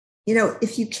 you know,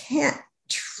 if you can't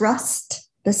trust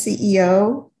the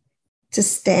CEO to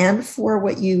stand for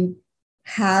what you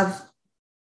have,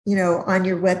 you know, on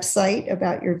your website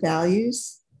about your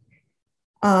values,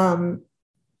 I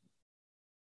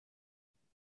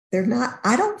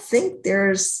don't think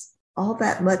there's all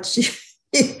that much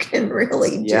you can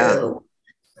really do.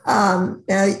 Now,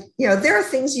 you know, there are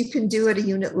things you can do at a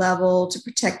unit level to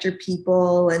protect your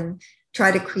people and try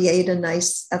to create a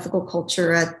nice ethical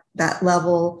culture at that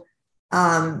level,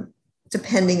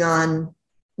 depending on,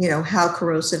 you know, how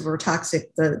corrosive or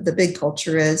toxic the big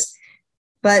culture is.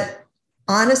 But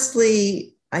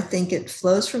honestly, I think it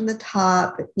flows from the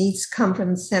top. It needs to come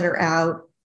from the center out.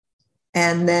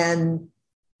 And then,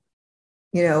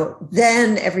 you know,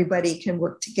 then everybody can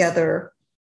work together,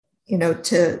 you know,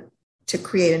 to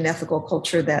create an ethical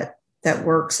culture that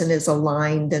works and is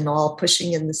aligned and all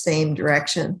pushing in the same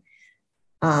direction.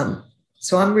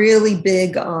 So I'm really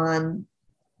big on,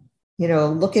 you know,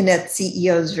 looking at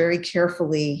CEOs very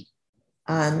carefully,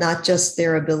 not just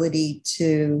their ability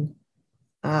to,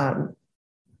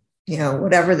 you know,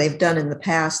 whatever they've done in the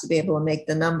past to be able to make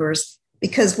the numbers,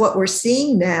 because what we're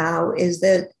seeing now is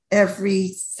that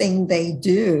everything they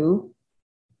do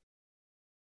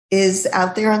is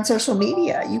out there on social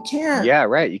media. You can't. Yeah,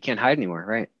 right. You can't hide anymore,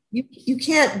 right? You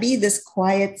can't be this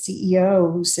quiet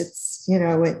CEO who sits, you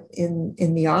know,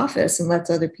 in the office and lets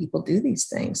other people do these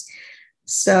things.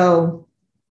 So,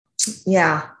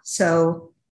 yeah.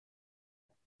 So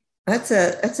that's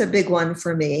a big one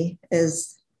for me,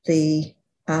 is the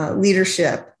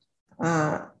leadership.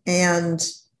 And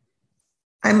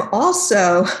I'm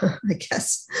also, I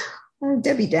guess,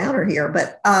 Debbie Downer here,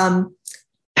 but I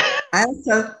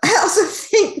also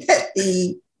think that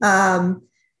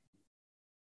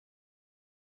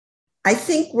I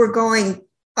think we're going,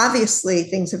 obviously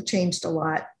things have changed a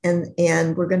lot, and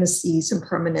we're going to see some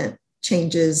permanent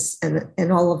changes,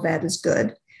 and all of that is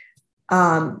good.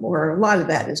 Or a lot of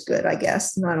that is good, I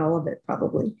guess, not all of it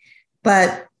probably.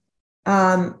 But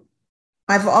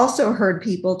I've also heard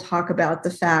people talk about the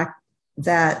fact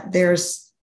that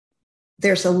there's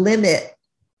a limit.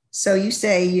 So you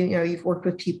say, you know, you've worked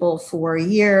with people for a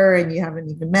year and you haven't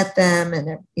even met them,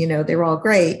 and, you know, they're all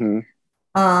great.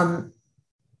 Mm-hmm.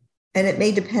 And it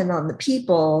may depend on the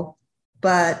people,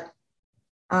 but,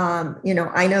 you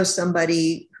know, I know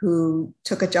somebody who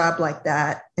took a job like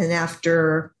that, and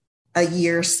after a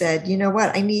year said, you know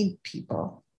what, I need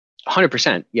people.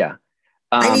 100%. Yeah.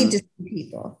 I need to see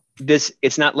people.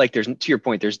 It's not like to your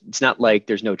point, it's not like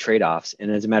there's no trade-offs.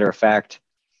 And as a matter of fact,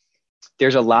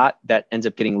 there's a lot that ends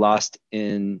up getting lost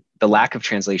in the lack of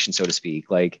translation, so to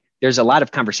speak. Like, there's a lot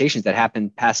of conversations that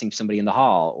happen passing somebody in the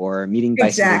hall or meeting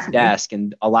by somebody's desk.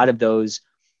 And a lot of those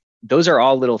are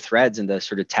all little threads in the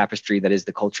sort of tapestry that is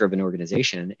the culture of an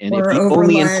organization. And or if the over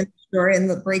only lunch, or in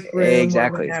the break room,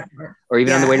 exactly, or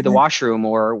even on the way to the washroom,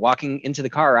 or walking into the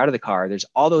car or out of the car, there's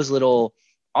all those little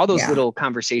all those little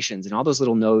conversations and all those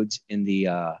little nodes in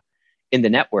the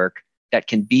network that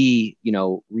can be,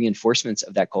 reinforcements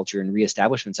of that culture and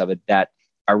reestablishments of it that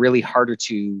are really harder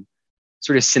to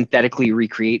sort of synthetically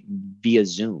recreate via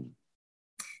Zoom.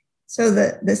 So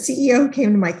the CEO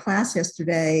came to my class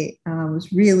yesterday. It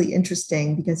was really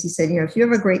interesting because he said, if you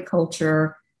have a great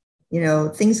culture,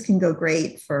 things can go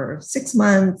great for 6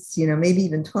 months, maybe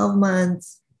even 12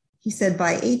 months. He said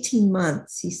by 18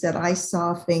 months, he said, I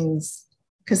saw things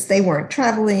because they weren't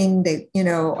traveling. They,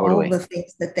 all of the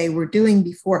things that they were doing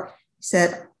before.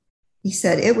 He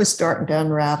said it was starting to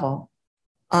unravel.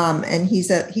 And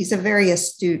he's a very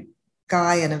astute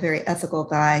guy and a very ethical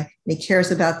guy. And he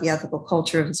cares about the ethical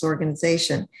culture of his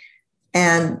organization.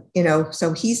 And,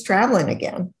 so he's traveling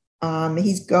again.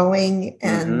 He's going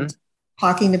and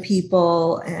talking to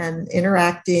people and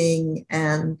interacting.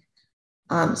 And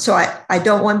so I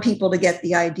don't want people to get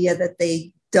the idea that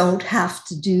they don't have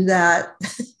to do that.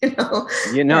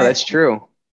 That's true.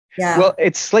 Yeah. Well,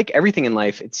 it's like everything in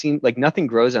life. It seems like nothing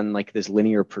grows on like this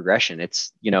linear progression.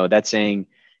 It's, that saying,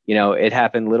 it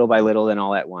happened little by little and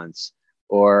all at once.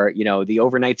 Or, the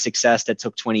overnight success that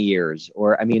took 20 years.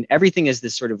 Or, everything is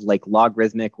this sort of like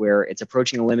logarithmic where it's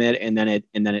approaching a limit and then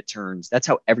it turns. That's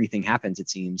how everything happens, it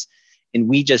seems. And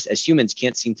we just, as humans,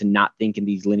 can't seem to not think in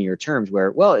these linear terms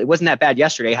where, well, it wasn't that bad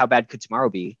yesterday. How bad could tomorrow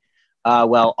be?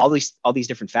 Well, all these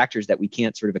different factors that we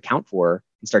can't sort of account for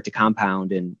and start to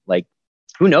compound. And like,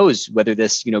 who knows whether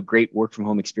this, great work from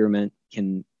home experiment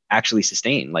can actually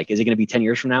sustain? Like, is it going to be 10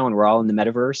 years from now and we're all in the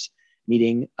metaverse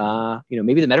meeting?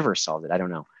 Maybe the metaverse solved it. I don't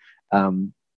know.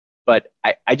 But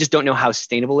I just don't know how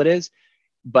sustainable it is.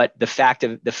 But the fact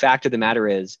of the matter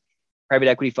is, private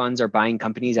equity funds are buying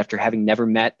companies after having never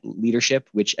met leadership,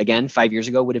 which again, 5 years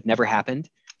ago would have never happened.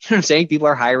 You know what I'm saying? People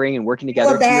are hiring and working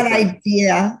together. It's still a bad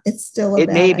idea. It's still a bad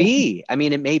idea. It may idea. be.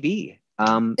 It may be. It's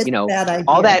a bad idea.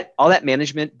 All that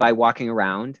management by walking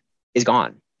around is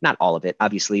gone. Not all of it.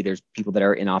 Obviously, there's people that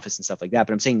are in office and stuff like that.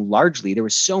 But I'm saying largely there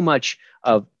was so much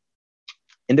of,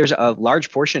 and there's a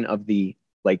large portion of the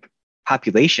like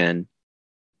population,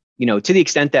 to the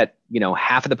extent that,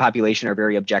 half of the population are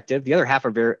very objective, the other half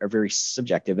are very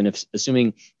subjective. And if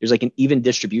assuming there's like an even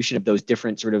distribution of those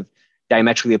different sort of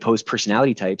diametrically opposed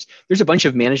personality types, there's a bunch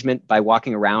of management by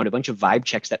walking around, a bunch of vibe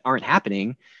checks that aren't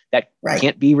happening that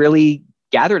can't be really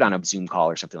gathered on a Zoom call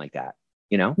or something like that,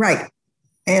 Right.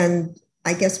 And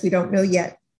I guess we don't know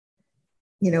yet,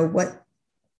 what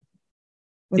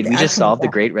did we just solve the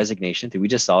Great Resignation? Did we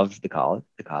just solve the cause?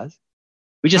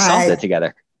 We just solved it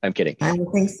together. I'm kidding. I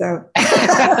don't think so.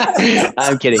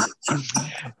 I'm kidding.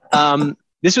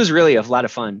 This was really a lot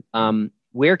of fun.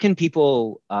 Where can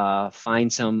people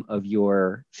find some of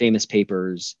your famous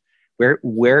papers? Where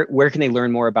can they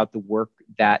learn more about the work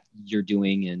that you're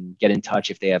doing and get in touch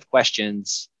if they have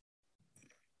questions?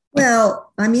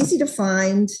 Well, I'm easy to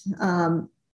find.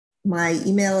 My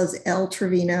email is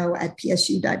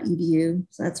ltrevino@psu.edu.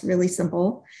 So that's really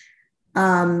simple.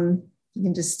 You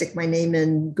can just stick my name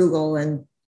in Google and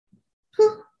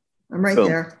I'm right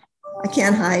there. I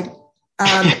can't hide.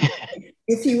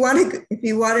 If you want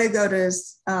to go to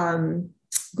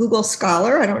Google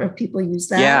Scholar, I don't know if people use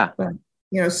that, but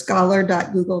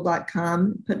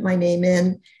scholar.google.com, put my name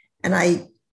in, and I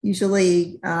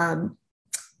usually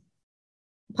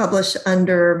publish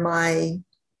under my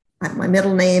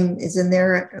middle name is in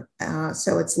there.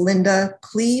 So it's Linda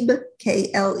Klebe,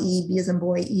 Kleb as in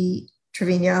boy, E,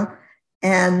 Treviño,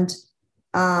 and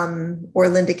or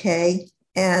Linda K.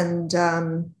 And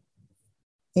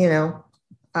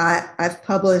I've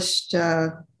published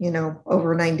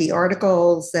over 90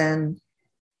 articles, and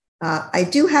I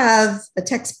do have a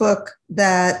textbook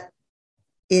that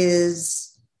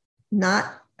is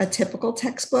not a typical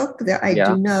textbook. That I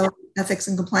do know ethics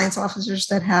and compliance officers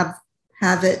that have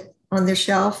it on their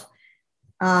shelf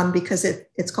because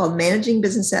it's called Managing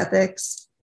Business Ethics,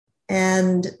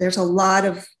 and there's a lot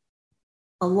of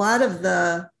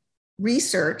the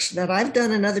research that I've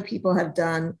done and other people have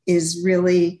done is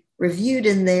really reviewed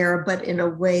in there, but in a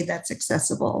way that's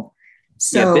accessible.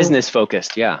 So business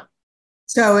focused. Yeah.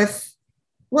 So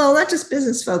not just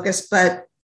business focused, but,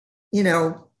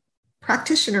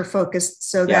 practitioner focused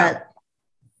so that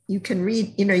you can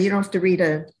read, you don't have to read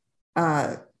an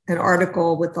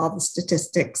article with all the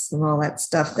statistics and all that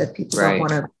stuff that people don't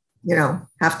want to,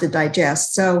 have to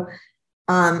digest. So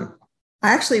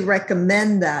I actually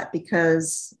recommend that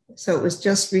because it was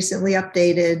just recently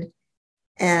updated,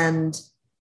 and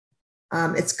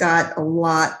it's got a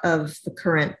lot of the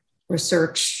current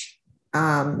research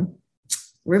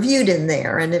reviewed in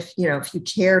there. And if you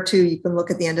care to, you can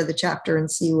look at the end of the chapter and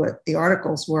see what the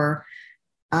articles were.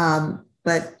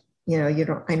 But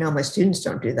I know my students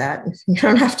don't do that. You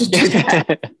don't have to do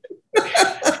that.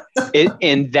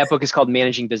 And that book is called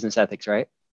Managing Business Ethics, right?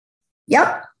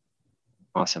 Yep.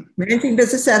 Awesome. Managing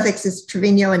Business Ethics is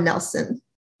Treviño and Nelson.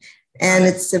 And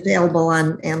it's available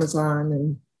on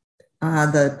Amazon,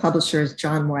 and the publisher is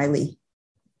John Wiley.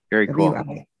 Very cool.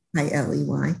 Wiley.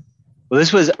 Well,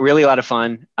 this was really a lot of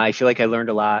fun. I feel like I learned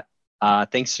a lot.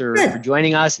 Thanks for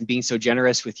joining us and being so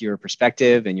generous with your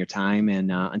perspective and your time. And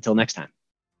until next time.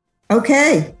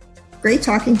 Okay. Great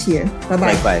talking to you.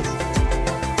 Bye-bye. Likewise.